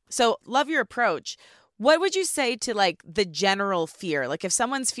 So love your approach. What would you say to the general fear? Like if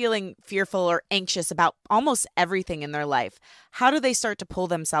someone's feeling fearful or anxious about almost everything in their life, how do they start to pull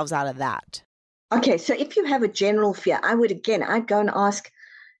themselves out of that? Okay, so if you have a general fear, I'd go and ask,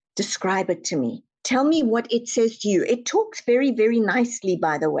 describe it to me. Tell me what it says to you. It talks very, very nicely,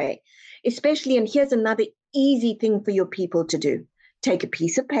 by the way, especially, and here's another easy thing for your people to do. Take a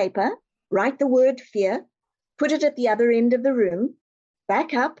piece of paper, write the word fear, put it at the other end of the room,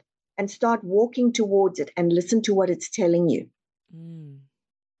 back up, and start walking towards it and listen to what it's telling you.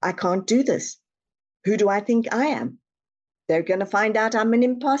 I can't do this. Who do I think I am? They're going to find out I'm an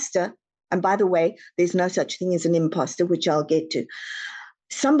imposter. And by the way, there's no such thing as an imposter, which I'll get to.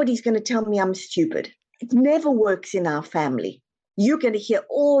 Somebody's going to tell me I'm stupid. It never works in our family. You're going to hear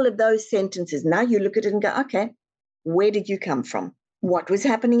all of those sentences. Now you look at it and go, okay, where did you come from? What was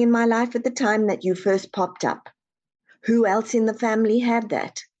happening in my life at the time that you first popped up? Who else in the family had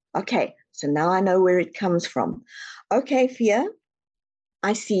that? Okay, so now I know where it comes from. Okay, fear,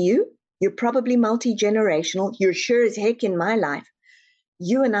 I see you. You're probably multi-generational. You're sure as heck in my life.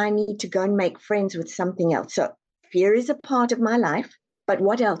 You and I need to go and make friends with something else. So fear is a part of my life, but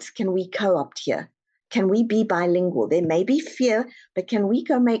what else can we co-opt here? Can we be bilingual? There may be fear, but can we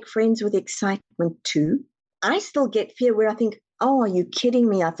go make friends with excitement too? I still get fear where I think, Oh, are you kidding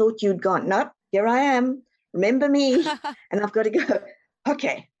me? I thought you'd gone. Nope, here I am. Remember me? And I've got to go,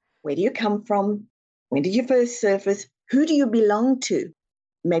 okay, where do you come from? When did you first surface? Who do you belong to?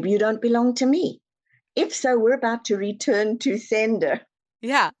 Maybe you don't belong to me. If so, we're about to return to sender.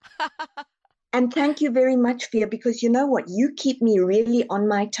 Yeah. And thank you very much, Fia, because you know what? You keep me really on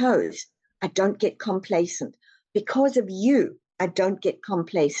my toes. I don't get complacent. Because of you, I don't get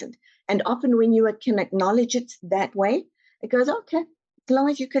complacent. And often when you can acknowledge it that way, it goes, okay, as long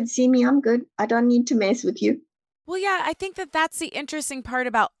as you can see me, I'm good. I don't need to mess with you. Well, yeah, I think that that's the interesting part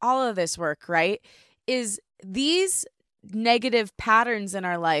about all of this work, right? Is these negative patterns in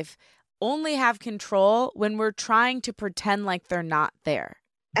our life only have control when we're trying to pretend like they're not there.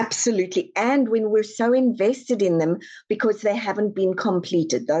 Absolutely. And when we're so invested in them because they haven't been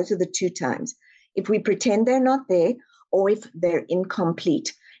completed, those are the two times. If we pretend they're not there or if they're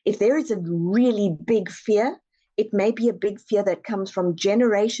incomplete. If there is a really big fear, it may be a big fear that comes from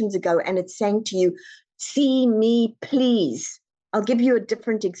generations ago and it's saying to you, see me, please. I'll give you a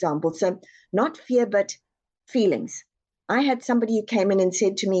different example. So, not fear, but feelings. I had somebody who came in and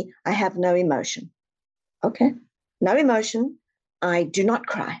said to me, I have no emotion. Okay, no emotion. I do not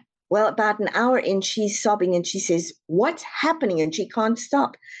cry. Well, about an hour in, she's sobbing and she says, what's happening? And she can't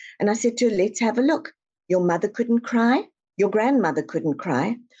stop. And I said to her, let's have a look. Your mother couldn't cry. Your grandmother couldn't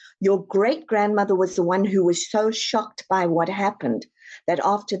cry. Your great grandmother was the one who was so shocked by what happened that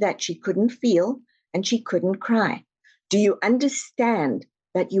after that she couldn't feel and she couldn't cry. Do you understand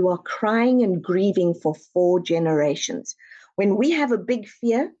that you are crying and grieving for 4 generations? When we have a big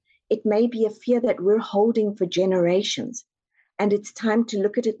fear, it may be a fear that we're holding for generations. And it's time to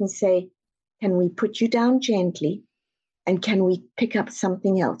look at it and say, can we put you down gently? And can we pick up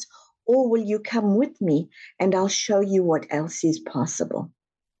something else? Or will you come with me and I'll show you what else is possible?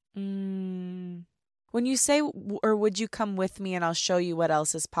 When you say, or would you come with me and I'll show you what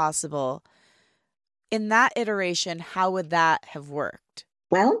else is possible? In that iteration, how would that have worked?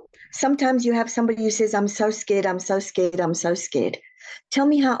 Well, sometimes you have somebody who says, I'm so scared, I'm so scared, I'm so scared. Tell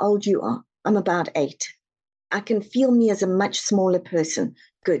me how old you are. I'm about 8. I can feel me as a much smaller person.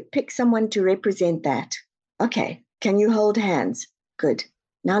 Good. Pick someone to represent that. Okay. Can you hold hands? Good.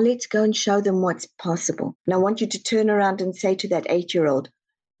 Now let's go and show them what's possible. And I want you to turn around and say to that 8-year-old,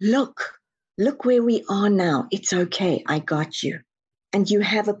 look where we are now. It's okay. I got you. And you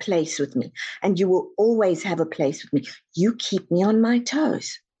have a place with me. And you will always have a place with me. You keep me on my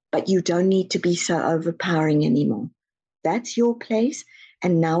toes, but you don't need to be so overpowering anymore. That's your place.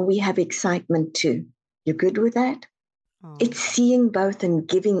 And now we have excitement too. You good with that? Oh. It's seeing both and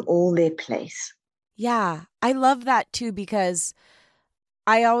giving all their place. Yeah, I love that too, because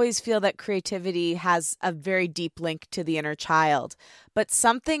I always feel that creativity has a very deep link to the inner child. But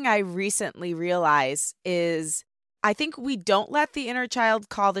something I recently realized is I think we don't let the inner child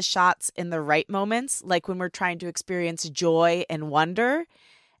call the shots in the right moments, like when we're trying to experience joy and wonder.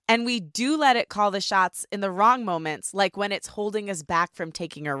 And we do let it call the shots in the wrong moments, like when it's holding us back from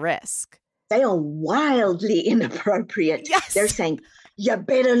taking a risk. They are wildly inappropriate. Yes. They're saying, you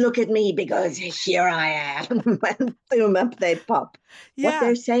better look at me because here I am. And boom, up they pop. Yeah. What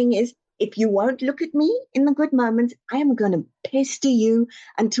they're saying is, if you won't look at me in the good moments, I am going to pester you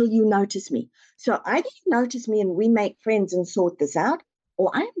until you notice me. So either you notice me and we make friends and sort this out,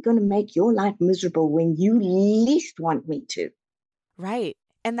 or I'm going to make your life miserable when you least want me to. Right.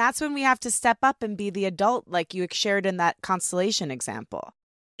 And that's when we have to step up and be the adult, like you shared in that constellation example.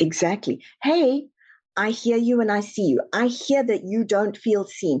 Exactly. Hey, I hear you and I see you. I hear that you don't feel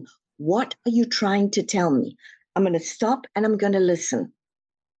seen. What are you trying to tell me? I'm going to stop and I'm going to listen.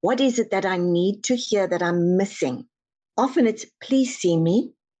 What is it that I need to hear that I'm missing? Often it's, please see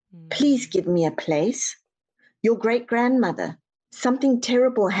me. Please give me a place. Your great grandmother, something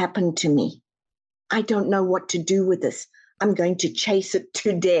terrible happened to me. I don't know what to do with this. I'm going to chase it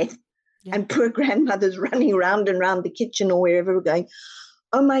to death. Yeah. And poor grandmother's running round and round the kitchen or wherever we're going.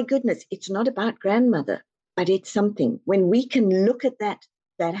 Oh my goodness, it's not about grandmother, but it's something. When we can look at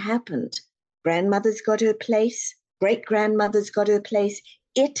that happened, grandmother's got her place, great-grandmother's got her place,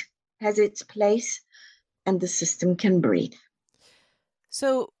 it has its place, and the system can breathe.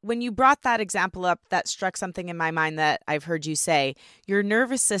 So when you brought that example up, that struck something in my mind that I've heard you say. Your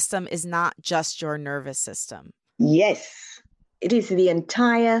nervous system is not just your nervous system. Yes, it is the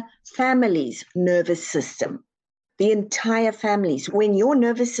entire family's nervous system. The entire families. When your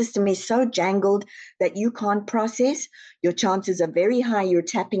nervous system is so jangled that you can't process, your chances are very high you're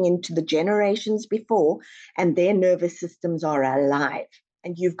tapping into the generations before and their nervous systems are alive.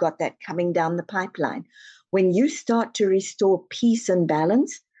 And you've got that coming down the pipeline. When you start to restore peace and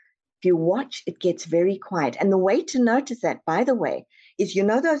balance, If you watch, it gets very quiet. And the way to notice that, by the way, is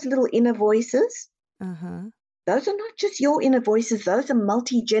those little inner voices? Uh-huh. Those are not just your inner voices. Those are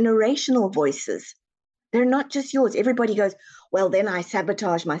multi-generational voices. They're not just yours. Everybody goes, well, then I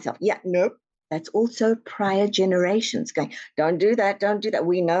sabotage myself. Yeah, nope. That's also prior generations going, don't do that. Don't do that.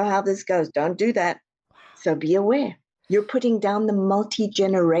 We know how this goes. Don't do that. So be aware. You're putting down the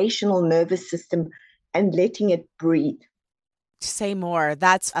multi-generational nervous system and letting it breathe. Say more.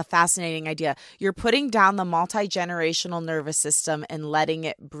 That's a fascinating idea. You're putting down the multi-generational nervous system and letting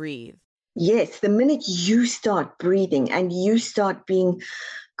it breathe. Yes, the minute you start breathing and you start being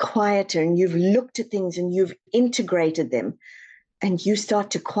quieter and you've looked at things and you've integrated them and you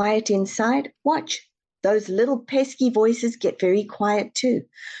start to quiet inside, watch. Those little pesky voices get very quiet too.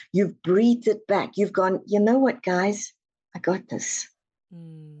 You've breathed it back. You've gone, you know what, guys? I got this.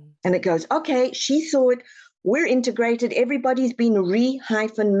 And it goes, okay, she saw it. We're integrated. Everybody's been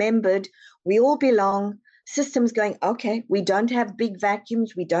re-membered. We all belong. Systems going, okay, we don't have big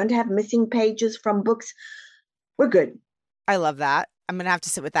vacuums. We don't have missing pages from books. We're good. I love that. I'm going to have to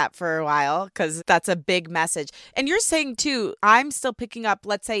sit with that for a while because that's a big message. And you're saying too, I'm still picking up,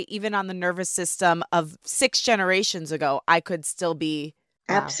 let's say, even on the nervous system of 6 generations ago, I could still be.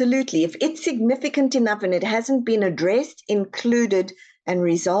 Wow. Absolutely. If it's significant enough and it hasn't been addressed, included, and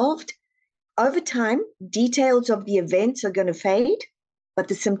resolved, over time, details of the events are going to fade, but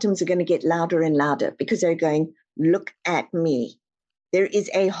the symptoms are going to get louder and louder because they're going, look at me. There is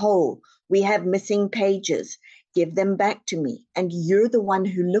a hole. We have missing pages. Give them back to me. And you're the one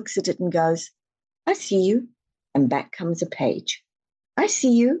who looks at it and goes, I see you. And back comes a page. I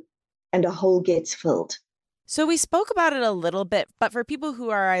see you. And a hole gets filled. So we spoke about it a little bit, but for people who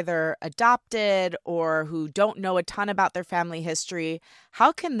are either adopted or who don't know a ton about their family history,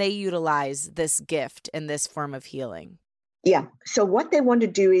 how can they utilize this gift and this form of healing? Yeah. So what they want to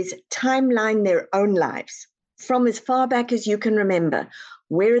do is timeline their own lives from as far back as you can remember.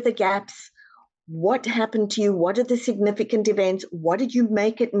 Where are the gaps? What happened to you? What are the significant events? What did you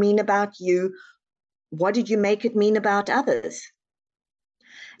make it mean about you? What did you make it mean about others?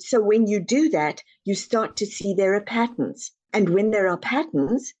 So when you do that, you start to see there are patterns. And when there are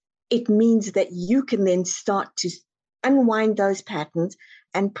patterns, it means that you can then start to unwind those patterns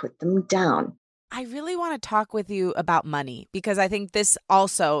and put them down. I really want to talk with you about money because I think this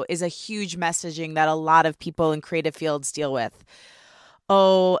also is a huge messaging that a lot of people in creative fields deal with.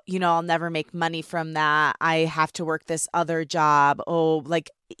 Oh, I'll never make money from that. I have to work this other job. Oh,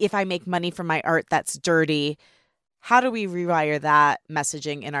 like if I make money from my art, that's dirty. How do we rewire that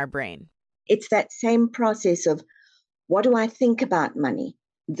messaging in our brain? It's that same process of what do I think about money?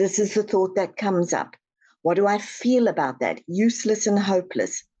 This is the thought that comes up. What do I feel about that? Useless and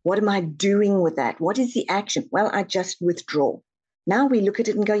hopeless. What am I doing with that? What is the action? Well, I just withdraw. Now we look at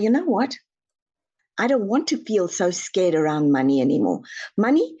it and go, you know what? I don't want to feel so scared around money anymore.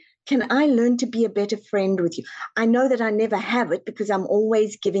 Money, can I learn to be a better friend with you? I know that I never have it because I'm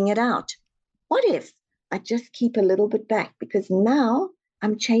always giving it out. What if I just keep a little bit back because now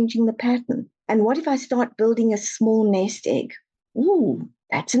I'm changing the pattern? And what if I start building a small nest egg? Ooh,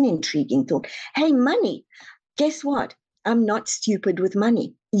 that's an intriguing thought. Hey, money, guess what? I'm not stupid with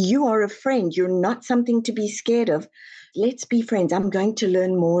money. You are a friend. You're not something to be scared of. Let's be friends. I'm going to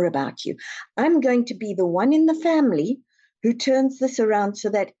learn more about you. I'm going to be the one in the family who turns this around so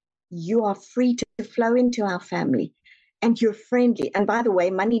that you are free to flow into our family and you're friendly. And by the way,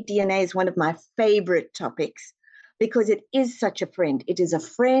 money DNA is one of my favorite topics because it is such a friend. It is a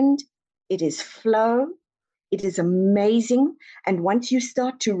friend. It is flow. It is amazing. And once you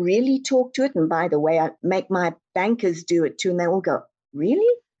start to really talk to it, and by the way, I make my bankers do it too, and they all go, really?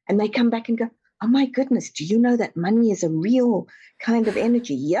 And they come back and go, oh my goodness, do you know that money is a real kind of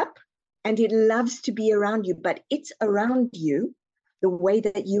energy? Yep. And it loves to be around you, but it's around you the way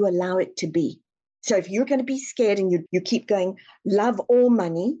that you allow it to be. So if you're going to be scared and you keep going, love all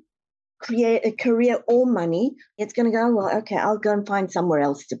money, create a career all money, it's going to go, well, okay, I'll go and find somewhere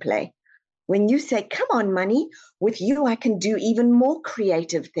else to play. When you say, come on, money, with you, I can do even more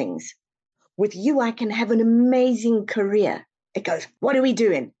creative things. With you, I can have an amazing career. It goes, what are we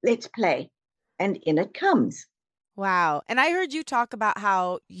doing? Let's play. And in it comes. Wow. And I heard you talk about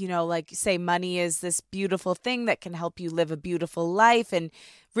how, like say money is this beautiful thing that can help you live a beautiful life. And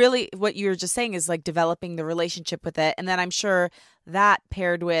really what you were just saying is like developing the relationship with it. And then I'm sure that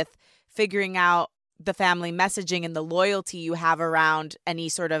paired with figuring out the family messaging and the loyalty you have around any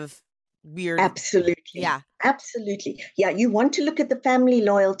sort of weird. Absolutely. Yeah. Absolutely. Yeah. You want to look at the family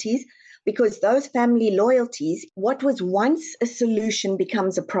loyalties because those family loyalties, what was once a solution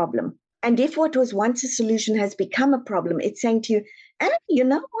becomes a problem. And if what was once a solution has become a problem, it's saying to you, and you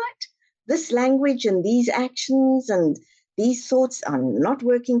know what? this language and these actions and these thoughts are not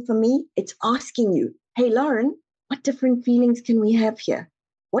working for me. It's asking you, hey, Lauren, what different feelings can we have here?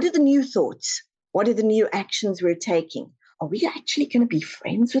 What are the new thoughts? What are the new actions we're taking? Are we actually going to be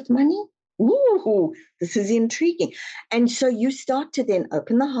friends with money? Ooh, this is intriguing. And so you start to then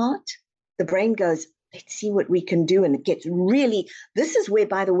open the heart. The brain goes, let's see what we can do. And it gets really, this is where,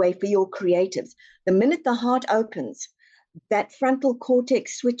 by the way, for your creatives, the minute the heart opens, that frontal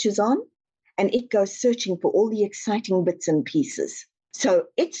cortex switches on and it goes searching for all the exciting bits and pieces. So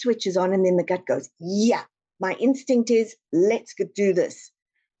it switches on and then the gut goes, yeah, my instinct is let's do this.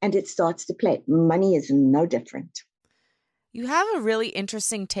 And it starts to play. Money is no different. You have a really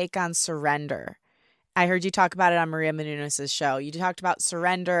interesting take on surrender. I heard you talk about it on Maria Menounos' show. You talked about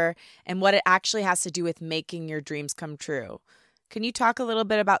surrender and what it actually has to do with making your dreams come true. Can you talk a little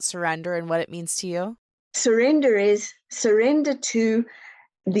bit about surrender and what it means to you? Surrender is surrender to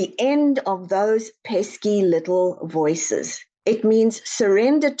the end of those pesky little voices. It means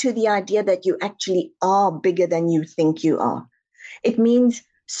surrender to the idea that you actually are bigger than you think you are. It means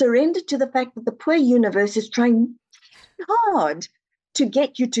surrender to the fact that the poor universe is trying hard to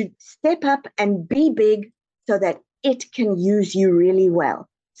get you to step up and be big so that it can use you really well.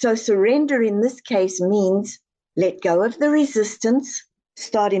 So surrender in this case means let go of the resistance,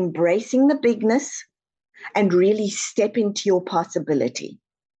 start embracing the bigness, and really step into your possibility.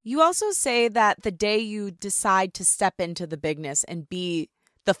 You also say that the day you decide to step into the bigness and be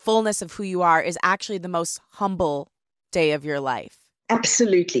the fullness of who you are is actually the most humble day of your life.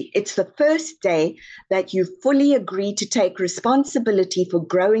 Absolutely. It's the first day that you fully agree to take responsibility for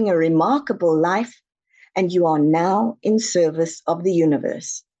growing a remarkable life, and you are now in service of the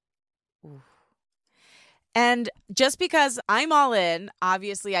universe. And just because I'm all in,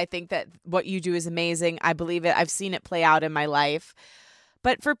 obviously, I think that what you do is amazing. I believe it. I've seen it play out in my life.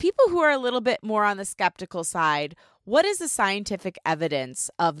 But for people who are a little bit more on the skeptical side, what is the scientific evidence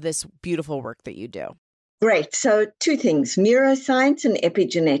of this beautiful work that you do? Great. So two things, neuroscience and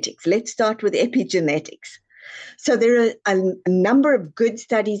epigenetics. Let's start with epigenetics. So there are a number of good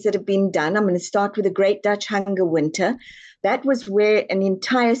studies that have been done. I'm going to start with the Great Dutch Hunger Winter. That was where an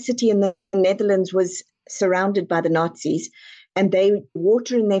entire city in the Netherlands was surrounded by the Nazis, and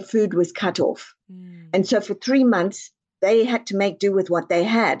water in their food was cut off. And so for 3 months, they had to make do with what they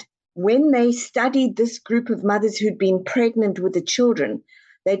had. When they studied this group of mothers who'd been pregnant with the children,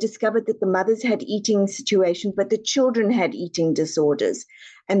 they discovered that the mothers had eating situations, but the children had eating disorders,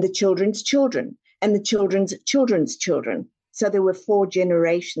 and the children's children, and the children's children's children. So there were 4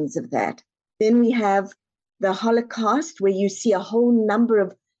 generations of that. Then we have the Holocaust, where you see a whole number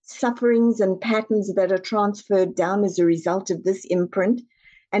of sufferings and patterns that are transferred down as a result of this imprint.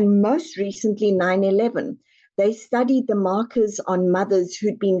 And most recently, 9/11. They studied the markers on mothers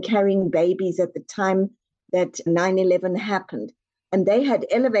who'd been carrying babies at the time that 9/11 happened. And they had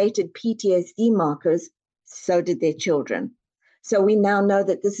elevated PTSD markers, so did their children. So we now know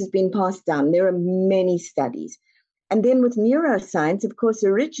that this has been passed down. There are many studies. And then with neuroscience, of course,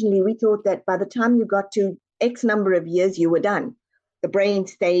 originally we thought that by the time you got to X number of years, you were done. The brain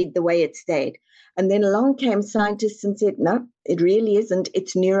stayed the way it stayed. And then along came scientists and said, no, it really isn't.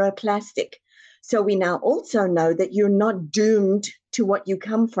 It's neuroplastic. So we now also know that you're not doomed to what you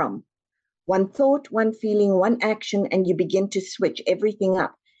come from. One thought, one feeling, one action, and you begin to switch everything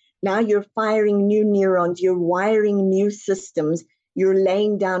up. Now you're firing new neurons, you're wiring new systems, you're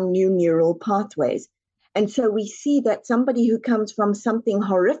laying down new neural pathways. And so we see that somebody who comes from something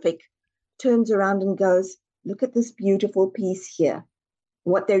horrific turns around and goes, look at this beautiful piece here.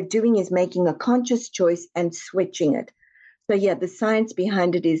 What they're doing is making a conscious choice and switching it. So yeah, the science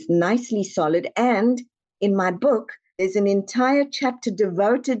behind it is nicely solid. And in my book, there's an entire chapter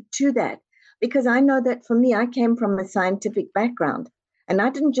devoted to that. Because I know that for me, I came from a scientific background and I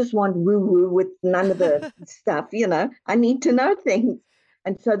didn't just want woo-woo with none of the stuff, I need to know things.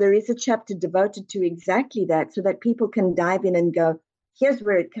 And so there is a chapter devoted to exactly that so that people can dive in and go, here's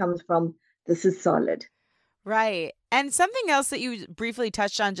where it comes from. This is solid. Right. And something else that you briefly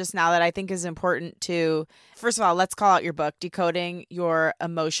touched on just now that I think is important to, first of all, let's call out your book, Decoding Your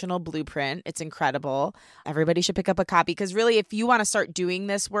Emotional Blueprint. It's incredible. Everybody should pick up a copy because really, if you want to start doing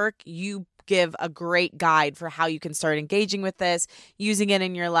this work, you give a great guide for how you can start engaging with this, using it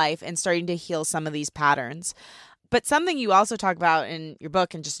in your life, and starting to heal some of these patterns. But something you also talk about in your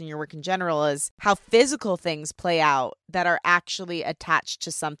book and just in your work in general is how physical things play out that are actually attached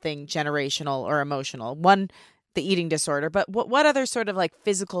to something generational or emotional. One, the eating disorder, but what other sort of like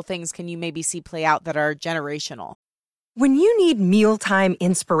physical things can you maybe see play out that are generational? When you need mealtime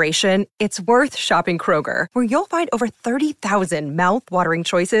inspiration, it's worth shopping Kroger, where you'll find over 30,000 mouth-watering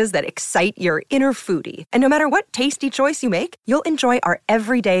choices that excite your inner foodie. And no matter what tasty choice you make, you'll enjoy our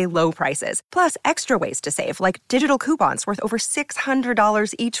everyday low prices, plus extra ways to save, like digital coupons worth over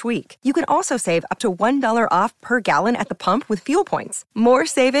 $600 each week. You can also save up to $1 off per gallon at the pump with fuel points. More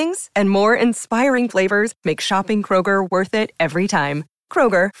savings and more inspiring flavors make shopping Kroger worth it every time.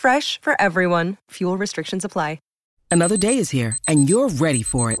 Kroger, fresh for everyone. Fuel restrictions apply. Another day is here, and you're ready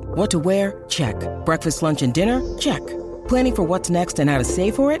for it. What to wear? Check. Breakfast, lunch, and dinner? Check. Planning for what's next and how to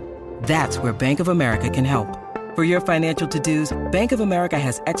save for it? That's where Bank of America can help. For your financial to-dos, Bank of America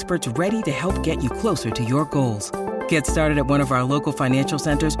has experts ready to help get you closer to your goals. Get started at one of our local financial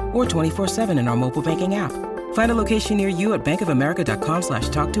centers or 24/7 in our mobile banking app. Find a location near you at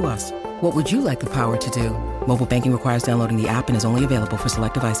bankofamerica.com/talktous. What would you like the power to do? Mobile banking requires downloading the app and is only available for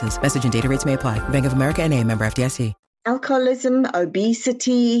select devices. Message and data rates may apply. Bank of America N.A., member FDIC. Alcoholism,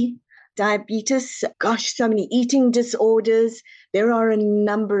 obesity, diabetes, gosh, so many eating disorders. There are a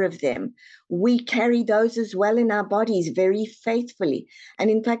number of them. We carry those as well in our bodies very faithfully. And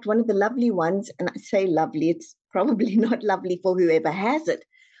in fact, one of the lovely ones, and I say lovely, it's probably not lovely for whoever has it,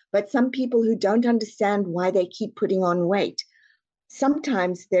 but some people who don't understand why they keep putting on weight,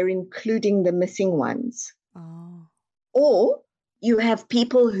 sometimes they're including the missing ones. Oh. Or you have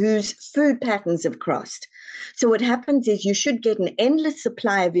people whose food patterns have crossed. So what happens is you should get an endless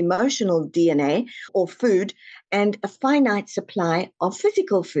supply of emotional DNA or food and a finite supply of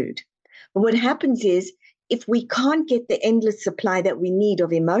physical food. But what happens is if we can't get the endless supply that we need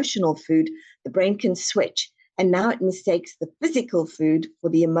of emotional food, the brain can switch. And now it mistakes the physical food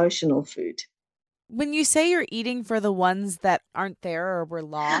for the emotional food. When you say you're eating for the ones that aren't there or were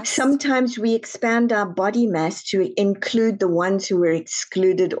lost? Sometimes we expand our body mass to include the ones who were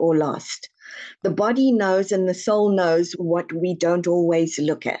excluded or lost. The body knows and the soul knows what we don't always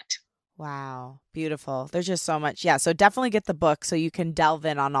look at. Wow. Beautiful. There's just so much. Yeah. So definitely get the book so you can delve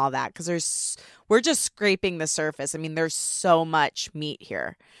in on all that because we're just scraping the surface. I mean, there's so much meat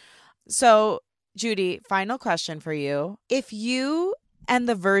here. So Judy, final question for you. If you and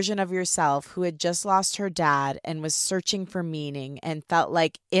the version of yourself who had just lost her dad and was searching for meaning and felt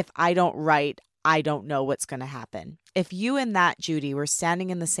like if I don't write, I don't know what's going to happen. If you and that Judy were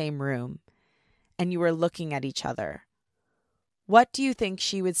standing in the same room and you were looking at each other, what do you think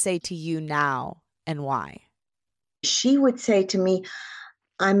she would say to you now and why? She would say to me,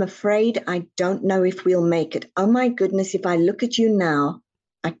 I'm afraid I don't know if we'll make it. Oh my goodness, if I look at you now,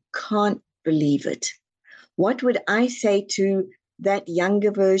 I can't believe it. What would I say to that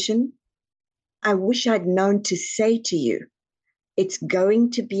younger version? I wish I'd known to say to you, it's going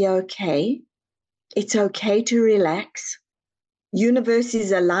to be okay. It's okay to relax. Universe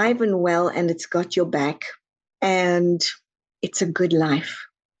is alive and well, and it's got your back. And it's a good life.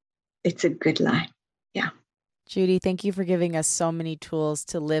 It's a good life. Yeah. Judy, thank you for giving us so many tools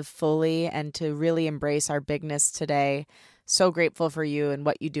to live fully and to really embrace our bigness today. So grateful for you and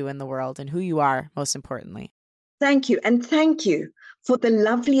what you do in the world and who you are, most importantly. Thank you. And thank you for the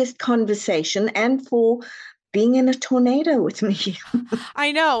loveliest conversation and for being in a tornado with me.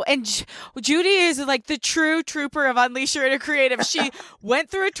 I know. And Judy is like the true trooper of Unleash Your Inner Creative. She went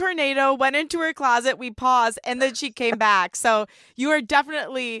through a tornado, went into her closet, we paused, and then she came back. So you are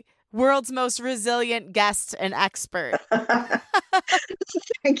definitely world's most resilient guest and expert.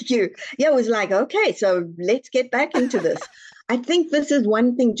 Thank you. Yeah, it was like, okay, so let's get back into this. I think this is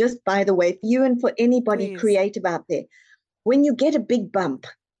one thing, just by the way, for you and for anybody creative out there. When you get a big bump,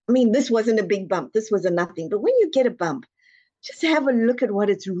 I mean, this wasn't a big bump, this was a nothing, but when you get a bump, just have a look at what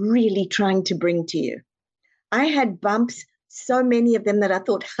it's really trying to bring to you. I had bumps, so many of them that I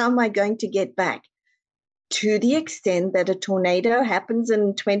thought, how am I going to get back? To the extent that a tornado happens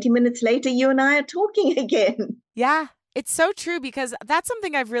and 20 minutes later, you and I are talking again. Yeah, it's so true because that's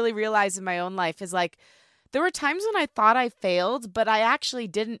something I've really realized in my own life is like, there were times when I thought I failed, but I actually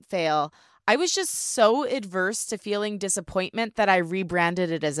didn't fail. I was just so adverse to feeling disappointment that I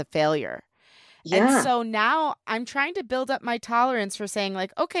rebranded it as a failure. Yeah. And so now I'm trying to build up my tolerance for saying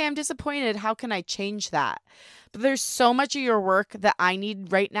like, okay, I'm disappointed. How can I change that? But there's so much of your work that I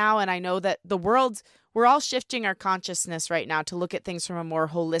need right now. And I know that the world, we're all shifting our consciousness right now to look at things from a more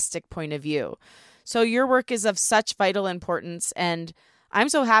holistic point of view. So your work is of such vital importance. And I'm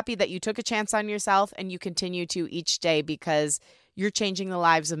so happy that you took a chance on yourself and you continue to each day because you're changing the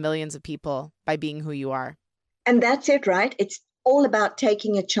lives of millions of people by being who you are. And that's it, right? It's all about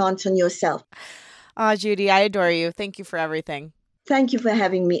taking a chance on yourself. Oh, Judy, I adore you. Thank you for everything. Thank you for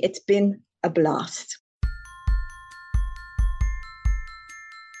having me. It's been a blast.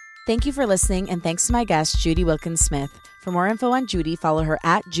 Thank you for listening, and thanks to my guest, Judy Wilkins Smith. For more info on Judy, follow her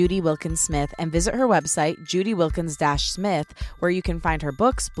at Judy Wilkins Smith and visit her website, judywilkins-smith, where you can find her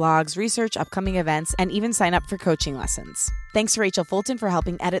books, blogs, research, upcoming events, and even sign up for coaching lessons. Thanks to Rachel Fulton for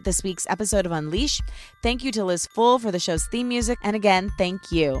helping edit this week's episode of Unleash. Thank you to Liz Full for the show's theme music. And again,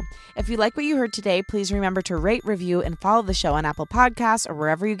 thank you. If you like what you heard today, please remember to rate, review, and follow the show on Apple Podcasts or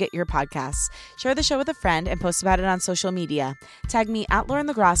wherever you get your podcasts. Share the show with a friend and post about it on social media. Tag me at Lauren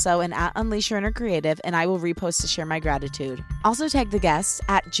LaGrasso and at Unleash Your Inner Creative, and I will repost to share my gratitude. Also tag the guest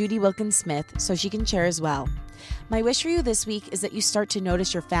at Judy Wilkins Smith so she can share as well. My wish for you this week is that you start to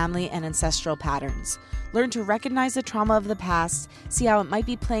notice your family and ancestral patterns. Learn to recognize the trauma of the past, see how it might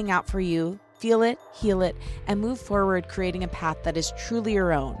be playing out for you, feel it, heal it, and move forward creating a path that is truly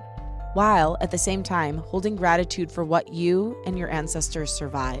your own, while at the same time holding gratitude for what you and your ancestors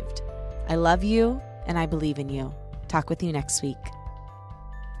survived. I love you and I believe in you. Talk with you next week.